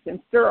unbelief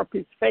and stir up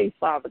his faith,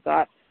 Father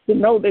God, to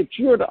know that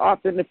you're the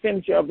author and the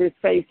finisher of his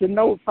faith, to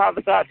know,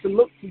 Father God, to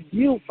look to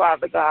you,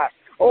 Father God.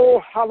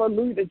 Oh,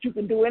 hallelujah, that you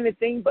can do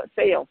anything but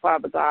fail,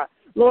 Father God.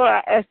 Lord,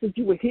 I ask that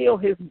you would heal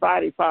his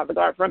body, Father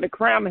God, from the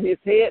crown of his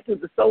head to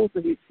the soles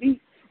of his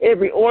feet,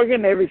 every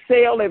organ, every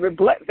cell, every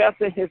blood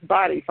vessel in his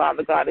body,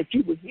 Father God, that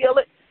you would heal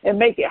it and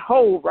make it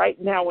whole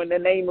right now in the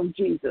name of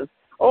Jesus.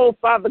 Oh,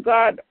 Father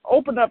God,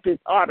 open up his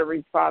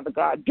arteries, Father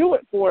God. Do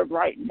it for him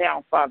right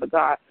now, Father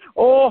God.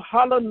 Oh,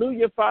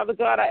 hallelujah, Father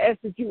God. I ask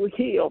that you would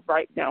heal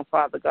right now,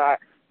 Father God.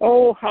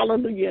 Oh,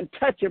 hallelujah, and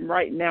touch him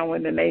right now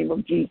in the name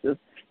of Jesus.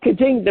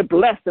 Continue to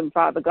bless him,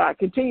 Father God.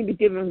 Continue to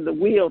give him the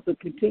will to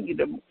continue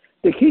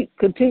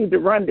to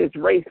run this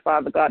race,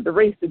 Father God, the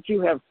race that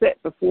you have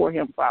set before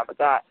him, Father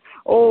God.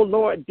 Oh,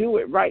 Lord, do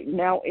it right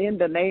now in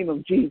the name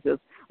of Jesus.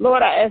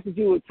 Lord, I ask that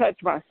you would touch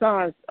my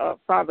sons,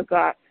 Father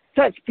God.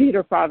 Touch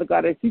Peter, Father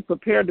God, as he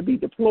prepared to be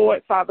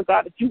deployed, Father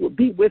God, that you will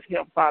be with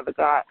him, Father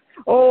God.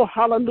 Oh,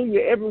 hallelujah,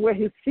 everywhere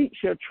his feet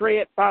shall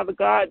tread, Father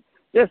God,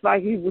 just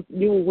like you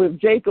were with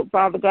Jacob,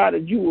 Father God,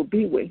 that you will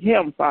be with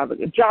him, Father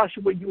God.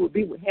 Joshua, you will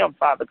be with him,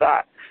 Father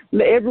God.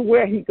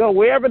 Everywhere he go,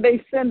 wherever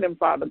they send him,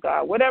 Father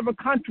God, whatever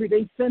country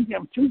they send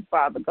him to,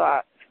 Father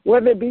God.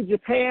 whether it be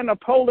Japan or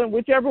Poland,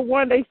 whichever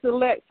one they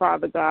select,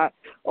 Father God.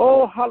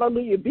 Oh,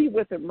 hallelujah, be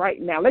with him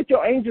right now. Let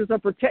your angels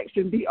of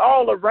protection be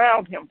all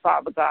around him,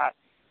 Father God.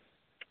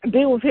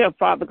 Be with him,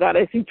 Father God,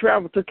 as he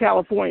travels to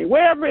California,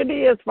 wherever it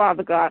is,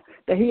 Father God,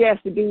 that he has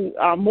to do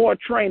more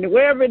training,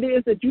 wherever it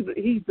is that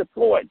he's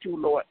deployed to,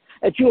 Lord,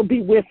 that you'll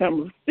be with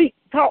him, speak,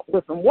 talk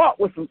with him, walk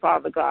with him,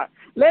 Father God.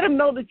 Let him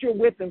know that you're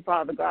with him,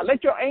 Father God.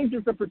 Let your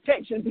angels of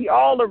protection be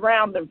all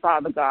around him,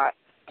 Father God.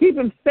 Keep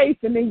him safe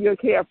and in your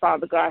care,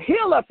 Father God.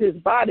 Heal up his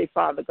body,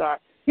 Father God.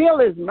 Heal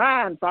his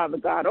mind, Father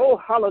God.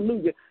 Oh,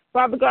 hallelujah.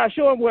 Father God,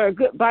 show him where a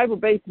good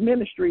Bible-based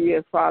ministry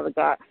is, Father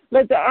God.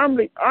 Let the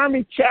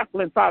army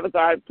chaplain, Father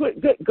God,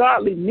 put good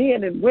godly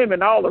men and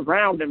women all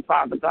around him,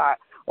 Father God.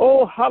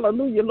 Oh,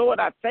 hallelujah, Lord,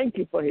 I thank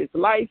you for his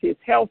life, his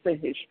health, and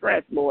his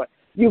strength, Lord.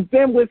 You've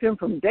been with him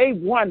from day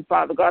one,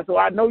 Father God, so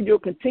I know you'll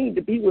continue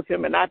to be with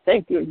him, and I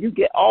thank you, and you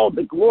get all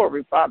the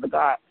glory, Father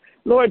God.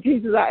 Lord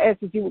Jesus, I ask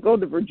that you would go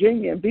to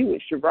Virginia and be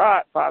with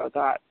Sherrod, Father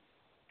God.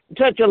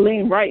 Touch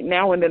Aline right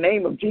now in the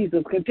name of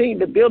Jesus. Continue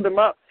to build him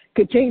up.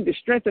 Continue to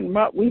strengthen him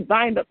up. We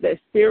bind up that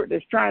spirit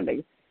that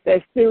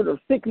spirit of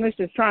sickness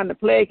that's trying to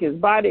plague his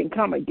body and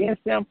come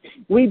against him.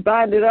 We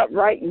bind it up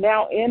right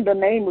now in the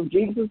name of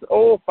Jesus.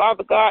 Oh,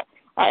 Father God,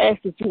 I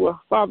ask that you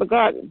will, Father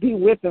God, be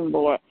with him,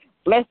 Lord.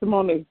 Bless him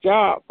on his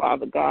job,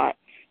 Father God.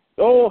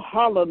 Oh,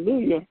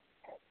 hallelujah.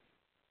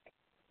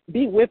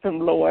 Be with him,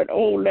 Lord.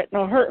 Oh, let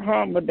no hurt,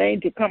 harm, or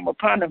danger come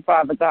upon him,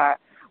 Father God.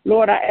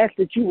 Lord, I ask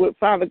that you would,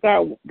 Father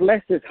God,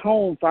 bless his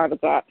home, Father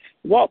God.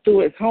 Walk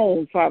through his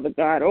home, Father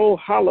God. Oh,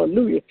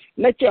 hallelujah.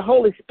 Let your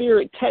Holy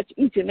Spirit touch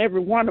each and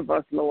every one of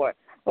us, Lord.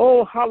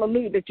 Oh,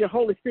 hallelujah, that your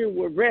Holy Spirit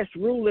will rest,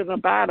 rule, and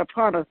abide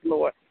upon us,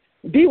 Lord.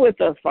 Be with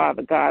us,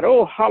 Father God.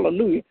 Oh,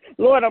 hallelujah.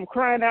 Lord, I'm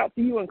crying out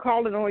to you and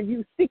calling on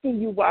you, seeking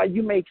you while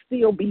you may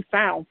still be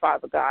found,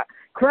 Father God.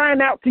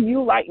 Crying out to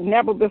you like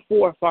never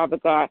before, Father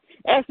God.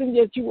 Asking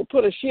that you would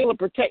put a shield of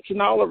protection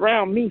all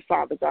around me,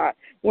 Father God.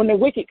 When the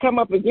wicked come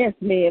up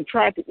against me and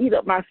try to eat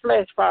up my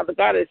flesh, Father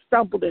God, it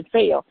stumbled and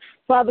fell.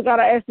 Father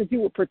God, I ask that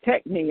you would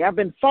protect me. I've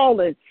been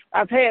falling.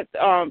 I've had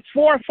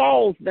 4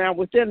 falls now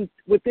within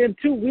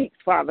 2 weeks,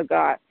 Father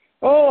God.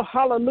 Oh,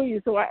 hallelujah.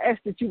 So I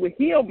ask that you would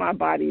heal my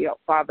body up,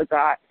 Father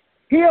God.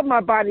 Heal my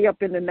body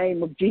up in the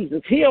name of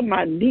Jesus. Heal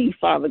my knee,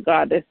 Father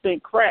God, that's been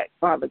cracked,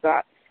 Father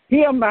God.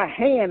 Heal my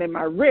hand and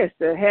my wrist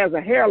that has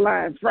a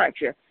hairline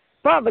fracture.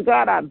 Father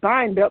God, I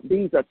bind up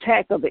these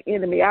attacks of the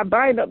enemy. I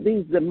bind up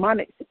these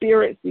demonic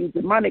spirits, these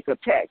demonic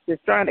attacks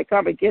that's trying to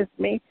come against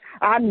me.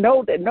 I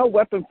know that no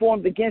weapon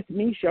formed against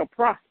me shall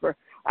prosper.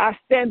 I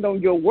stand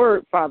on your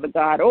word, Father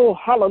God. Oh,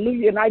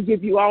 hallelujah, and I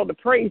give you all the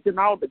praise and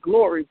all the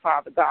glory,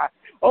 Father God.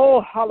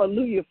 Oh,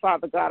 hallelujah,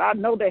 Father God. I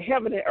know that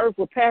heaven and earth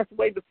will pass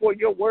away before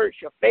your word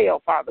shall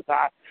fail, Father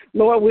God.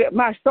 Lord,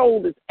 my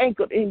soul is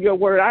anchored in your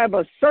word. I am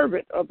a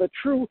servant of the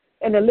true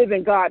and the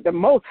living God, the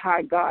Most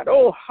High God.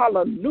 Oh,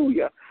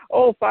 hallelujah.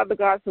 Oh, Father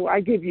God, so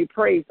I give you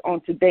praise on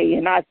today,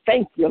 and I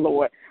thank you,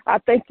 Lord. I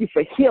thank you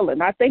for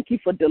healing. I thank you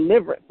for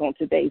deliverance on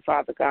today,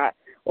 Father God.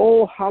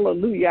 Oh,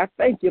 hallelujah. I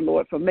thank you,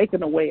 Lord, for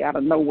making a way out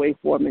of no way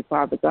for me,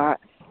 Father God.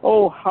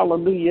 Oh,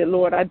 hallelujah,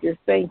 Lord. I just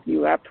thank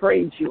you. I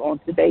praise you on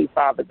today,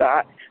 Father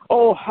God.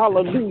 Oh,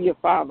 hallelujah,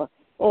 Father.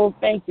 Oh,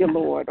 thank you,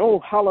 Lord. Oh,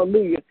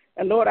 hallelujah.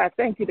 And, Lord, I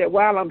thank you that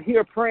while I'm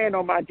here praying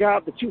on my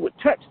job, that you would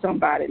touch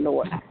somebody,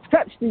 Lord.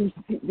 Touch these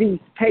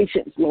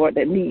patients, Lord,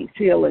 that need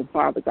healing,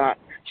 Father God.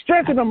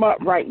 Strengthen them up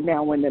right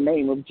now in the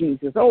name of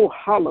Jesus. Oh,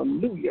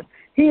 hallelujah.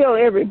 Heal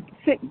every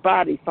sick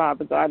body,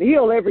 Father God.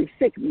 Heal every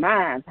sick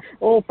mind.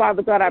 Oh,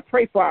 Father God, I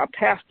pray for our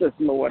pastors,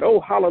 Lord. Oh,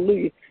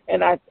 hallelujah.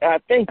 And I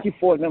thank you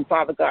for them,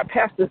 Father God.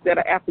 Pastors that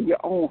are after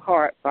your own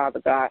heart,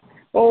 Father God.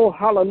 Oh,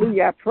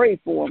 hallelujah. I pray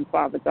for them,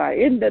 Father God,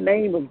 in the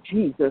name of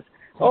Jesus.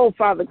 Oh,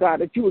 Father God,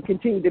 that you would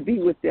continue to be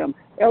with them.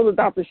 Elder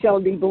Dr.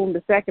 Shelley D. Boone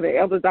II and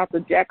Elder Dr.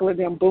 Jacqueline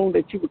M. Boone,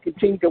 that you would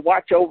continue to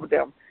watch over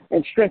them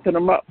and strengthen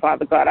them up,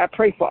 Father God. I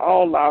pray for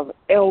all our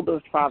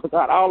elders, Father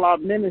God, all our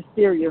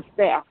ministerial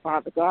staff,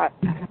 Father God.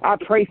 I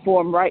pray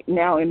for them right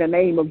now in the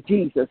name of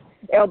Jesus.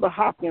 Elder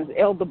Hopkins,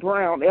 Elder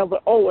Brown, Elder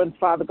Owen,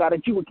 Father God,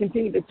 that you would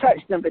continue to touch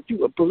them, that you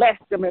would bless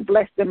them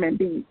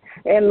indeed,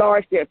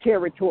 enlarge their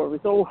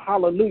territories. Oh,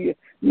 hallelujah.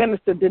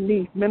 Minister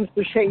Denise,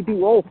 Minister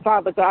Shadu, oh,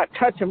 Father God,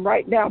 touch them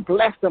right now.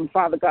 Bless them,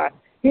 Father God.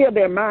 Heal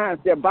their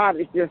minds, their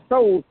bodies, their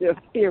souls, their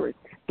spirits.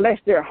 Bless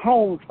their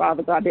homes,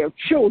 Father God, their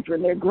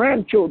children, their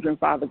grandchildren,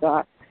 Father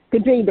God.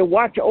 Continue to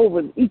watch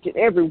over each and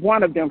every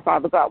one of them,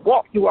 Father God.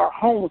 Walk through our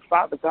homes,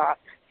 Father God,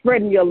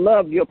 spreading your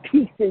love, your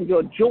peace, and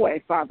your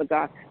joy, Father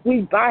God.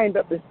 We bind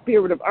up the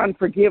spirit of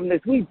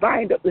unforgiveness. We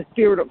bind up the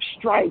spirit of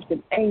strife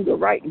and anger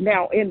right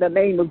now in the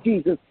name of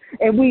Jesus.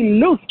 And we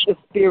loose the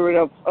spirit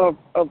of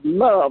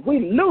love. We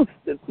loose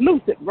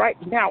it right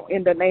now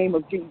in the name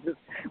of Jesus.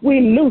 We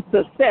loose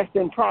success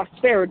and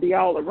prosperity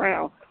all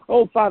around.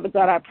 Oh, Father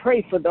God, I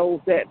pray for those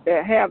that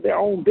have their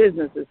own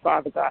businesses,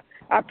 Father God.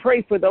 I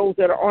pray for those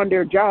that are on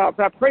their jobs.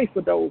 I pray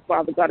for those,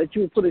 Father God, that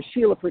you would put a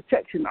shield of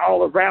protection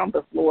all around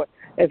us, Lord,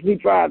 as we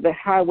drive the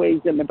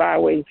highways and the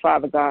byways,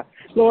 Father God.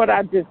 Lord,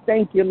 I just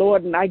thank you,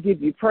 Lord, and I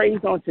give you praise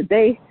on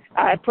today.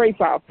 I pray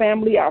for our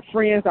family, our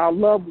friends, our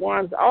loved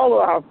ones, all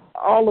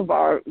of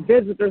our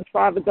visitors,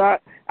 Father God.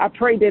 I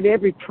pray that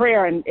every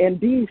prayer and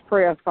these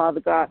prayers,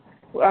 Father God,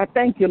 I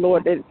thank you,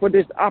 Lord, that for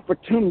this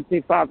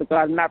opportunity, Father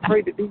God, and I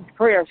pray that these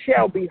prayers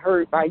shall be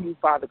heard by you,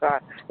 Father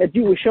God, that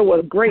you will show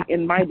us great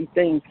and mighty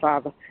things,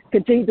 Father.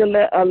 Continue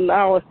to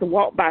allow us to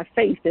walk by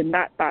faith and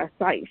not by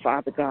sight,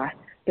 Father God,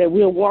 that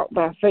we'll walk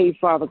by faith,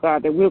 Father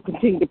God, that we'll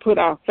continue to put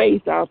our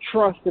faith, our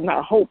trust, and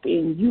our hope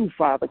in you,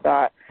 Father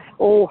God.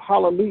 Oh,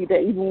 hallelujah,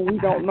 that even when we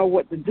don't know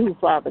what to do,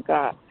 Father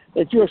God,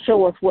 that you'll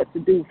show us what to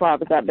do,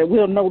 Father God, that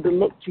we'll know to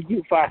look to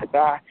you, Father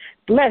God.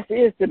 Blessed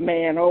is the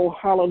man, oh,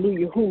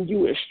 hallelujah, whom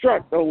you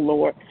instruct, oh,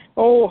 Lord.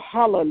 Oh,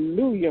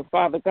 hallelujah,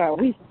 Father God.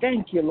 We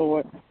thank you,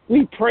 Lord.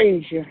 We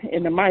praise you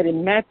in the mighty,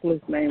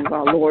 matchless name of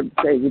our Lord and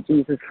Savior,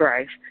 Jesus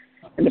Christ.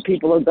 And the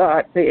people of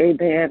God say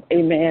amen,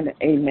 amen,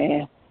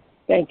 amen.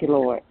 Thank you,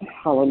 Lord.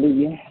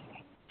 Hallelujah.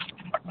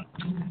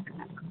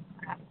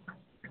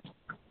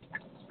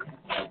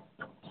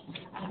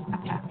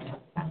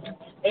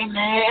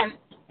 Amen.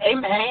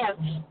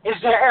 Amen. Is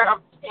there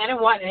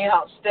anyone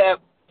else that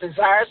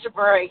desires to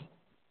pray?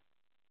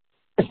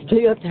 It's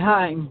still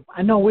time.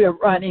 I know we are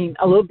running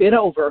a little bit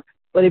over,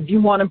 but if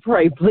you want to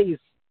pray, please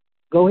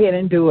go ahead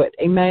and do it.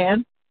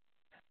 Amen.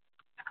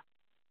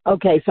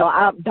 Okay, so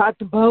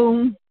Dr.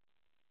 Boone.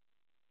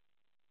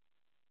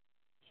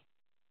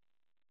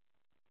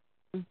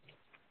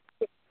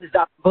 Is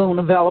Dr. Boone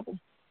available?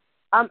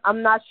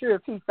 I'm not sure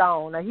if he's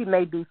on. He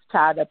may be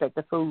tied up at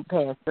the food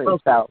pantry.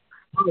 Okay. So.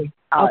 Okay,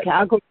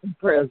 I'll go to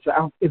prayers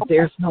out if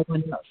there's no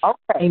one else.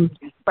 Okay. Amen.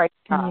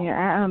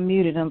 Yeah, I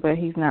unmuted him, but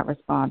he's not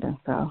responding.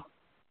 So.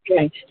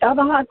 Okay.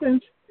 Elder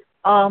Hawkins,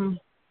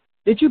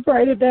 did you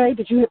pray today?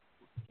 Did you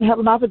have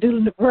an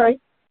opportunity to pray?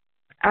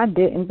 I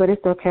didn't, but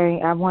it's okay.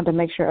 I wanted to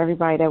make sure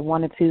everybody that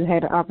wanted to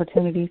had an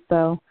opportunity.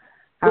 So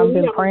I've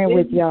been praying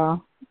with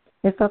y'all.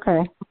 It's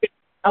okay.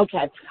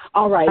 Okay.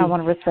 All right. I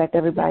want to respect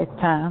everybody's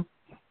time.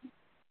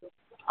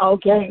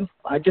 Okay.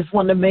 I just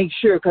wanted to make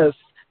sure because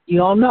you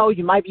don't know.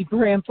 You might be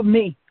praying for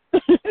me.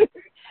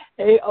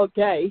 Hey,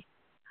 okay.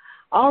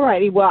 All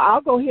righty. Well,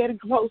 I'll go ahead and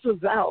close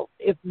us out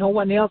if no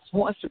one else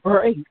wants to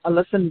pray.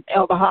 Listen,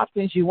 Elder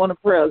Hopkins, you want to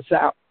pray us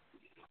out?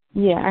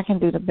 Yeah, I can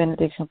do the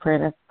benediction prayer.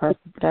 That's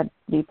perfect. That'd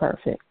be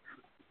perfect.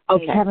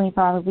 Okay. Heavenly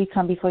Father, we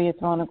come before your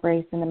throne of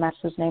grace in the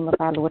matchless name of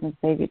our Lord and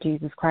Savior,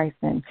 Jesus Christ.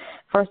 And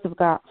first of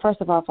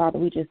all, Father,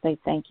 we just say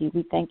thank you.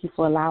 We thank you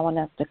for allowing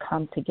us to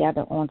come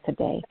together on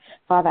today.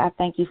 Father, I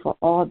thank you for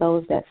all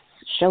those that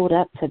showed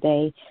up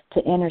today to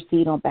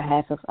intercede on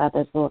behalf of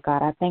others, Lord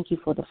God. I thank you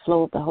for the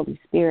flow of the Holy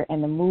Spirit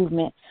and the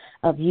movement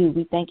of you.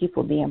 We thank you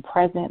for being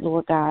present,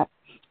 Lord God,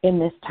 in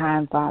this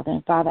time, Father.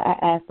 And Father, I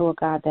ask, Lord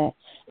God, that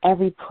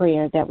every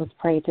prayer that was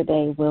prayed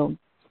today will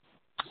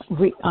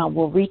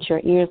reach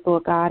your ears,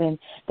 Lord God, and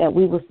that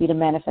we will see the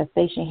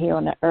manifestation here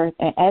on the earth.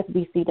 And as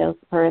we see those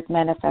prayers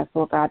manifest,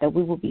 Lord God, that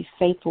we will be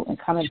faithful in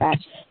coming back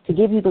to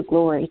give you the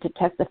glory, to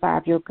testify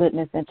of your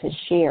goodness, and to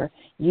share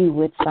you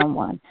with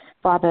someone.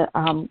 Father,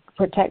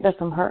 protect us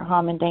from hurt,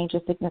 harm, and danger,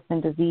 sickness,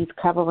 and disease.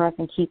 Cover us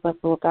and keep us,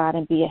 Lord God,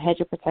 and be a hedge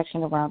of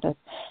protection around us,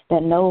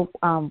 that no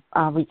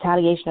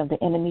retaliation of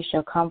the enemy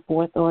shall come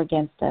forth or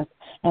against us.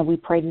 And we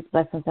pray these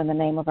blessings in the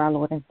name of our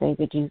Lord and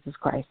Savior, Jesus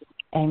Christ.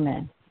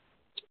 Amen.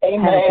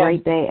 Amen. Have a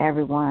great day,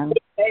 everyone.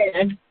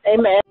 Amen.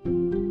 Amen.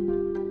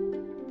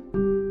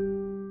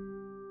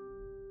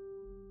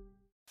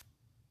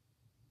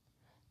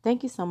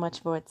 Thank you so much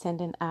for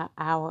attending our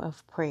hour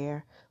of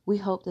prayer. We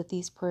hope that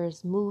these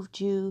prayers moved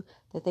you,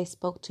 that they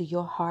spoke to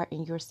your heart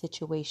and your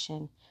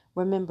situation.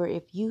 Remember,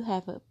 if you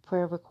have a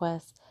prayer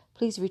request,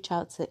 please reach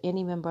out to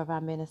any member of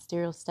our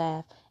ministerial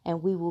staff,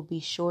 and we will be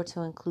sure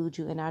to include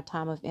you in our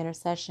time of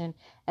intercession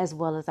as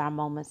well as our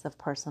moments of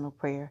personal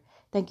prayer.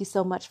 Thank you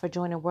so much for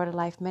joining Word of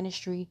Life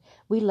Ministry.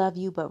 We love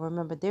you, but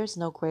remember, there's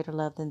no greater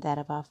love than that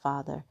of our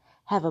Father.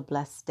 Have a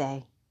blessed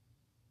day.